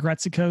announced that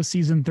Agretsuko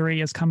season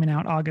 3 is coming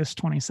out August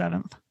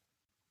 27th.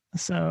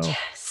 So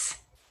Yes.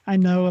 I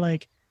know,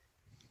 like,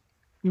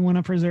 we want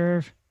to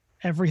preserve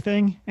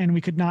everything, and we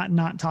could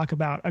not talk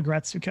about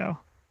Agretsuko. We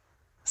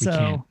So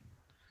can't.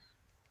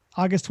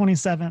 August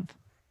 27th,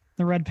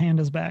 the Red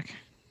Panda's back.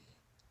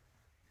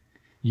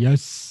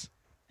 Yes.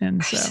 And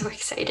I'm so, so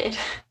excited.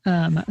 so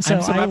I'm so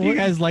I happy you would-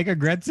 guys like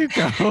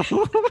Agretsuko.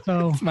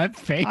 So It's my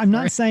favorite. I'm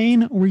not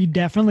saying we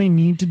definitely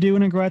need to do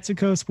an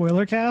Agretsuko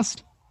spoiler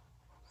cast,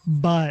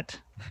 but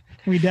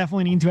we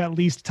definitely need to at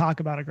least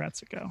talk about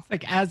Agretsuko.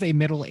 Like, as a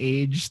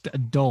middle-aged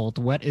adult,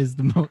 what is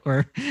the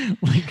or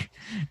like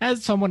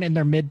as someone in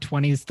their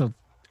mid-20s to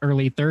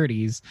early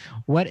 30s,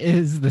 what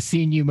is the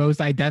scene you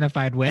most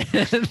identified with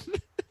in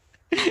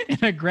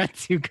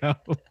Agretsuko?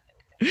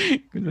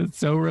 Because it's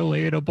so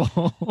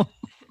relatable.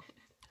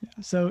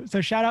 So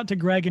shout out to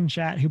Greg in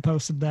chat who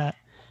posted that,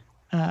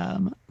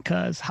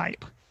 cause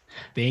hype.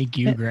 Thank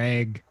you,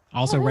 Greg.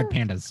 Also, Red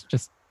Pandas.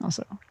 Just,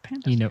 Also,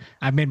 pandas. you know,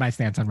 I've made my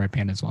stance on Red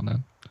Pandas well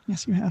known.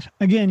 Yes, you have.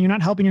 Again, you're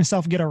not helping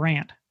yourself get a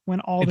rant when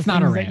all It's the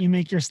not a things that rant. you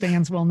make your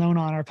stance well known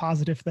on are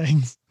positive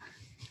things.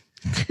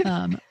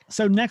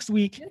 So next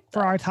week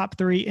for our top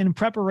 3, in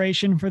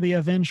preparation for the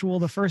eventual,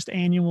 the first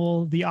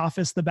annual, The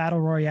Office, the Battle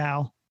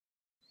Royale,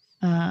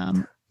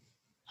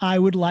 I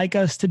would like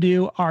us to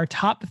do our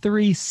top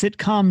 3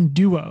 sitcom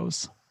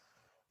duos.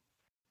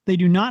 They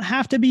do not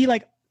have to be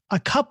like a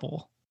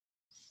couple,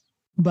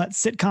 but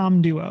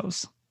sitcom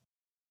duos.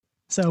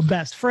 So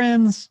best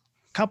friends,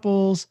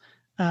 couples,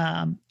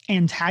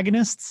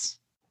 antagonists.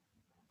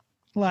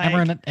 Like,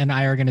 Cameron and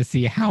I are going to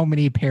see how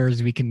many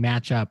pairs we can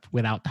match up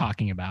without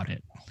talking about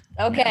it.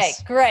 Okay,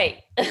 Yes. great.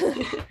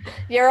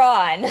 You're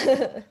on.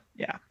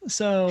 yeah.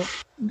 So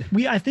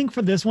I think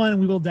for this one,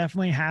 we will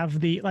definitely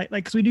have the, like,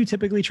 cause we do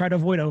typically try to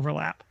avoid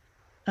overlap.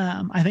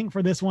 I think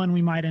for this one,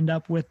 we might end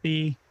up with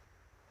to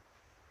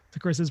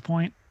Chris's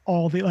point,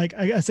 all the, like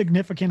a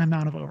significant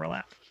amount of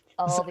overlap.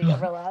 All the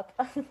overlap.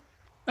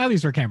 At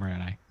least for Cameron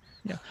and I.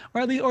 Yeah.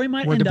 Or we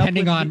might We're end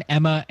depending up on with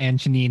Emma and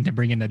Janine to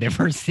bring in the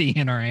diversity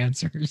in our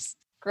answers.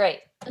 Great.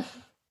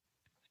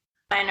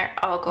 Mine are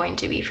all going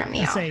to be from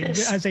the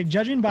office. I say,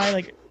 judging by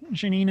like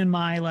Janine and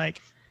my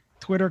like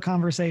Twitter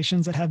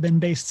conversations that have been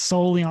based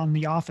solely on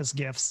the Office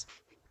gifts.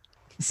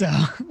 So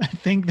I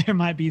think there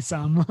might be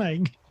some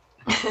like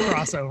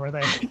crossover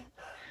there.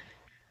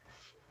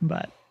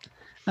 But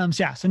so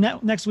yeah, so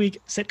next week,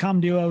 sitcom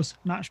duos,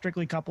 not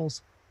strictly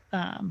couples.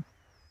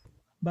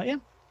 But yeah,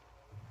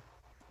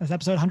 that's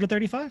episode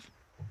 135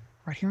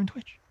 right here on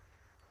Twitch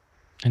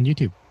And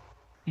YouTube.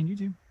 and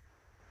YouTube.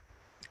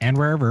 And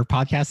wherever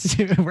podcasts,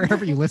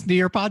 wherever you listen to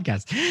your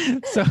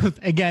podcast. So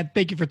again,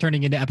 thank you for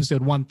turning into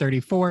episode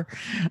 134.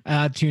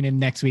 Tune in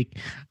next week.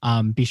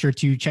 Be sure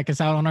to check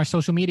us out on our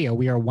social media.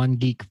 We are One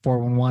Geek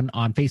 411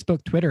 on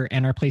Facebook, Twitter,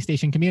 and our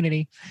PlayStation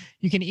community.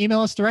 You can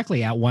email us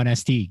directly at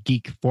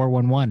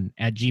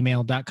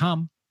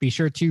 1stgeek411@gmail.com. Be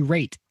sure to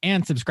rate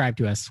and subscribe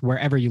to us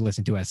wherever you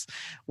listen to us,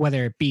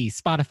 whether it be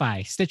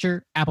Spotify,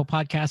 Stitcher, Apple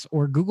Podcasts,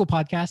 or Google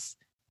Podcasts.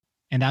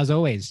 And as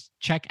always,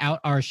 check out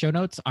our show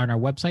notes on our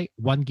website,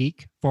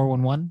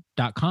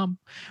 onegeek411.com,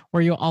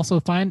 where you'll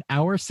also find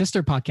our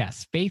sister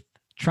podcasts, Faith,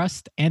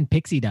 Trust, and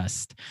Pixie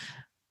Dust.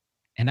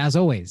 And as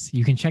always,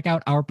 you can check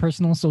out our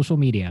personal social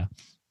media.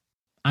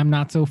 I'm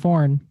Not So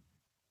Foreign.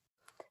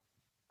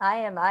 I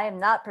am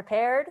not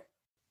prepared,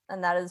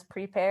 and that is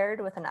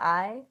prepared with an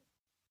I.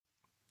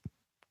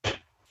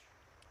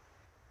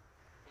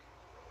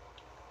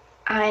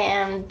 I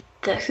am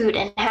the Hoot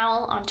and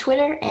Howl on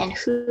Twitter and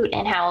Hoot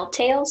and Howl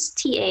Tales,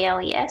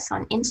 TALES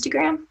on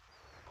Instagram.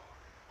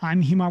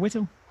 I'm Himar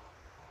Whittle.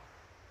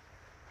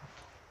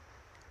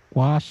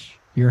 Wash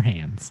your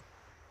hands.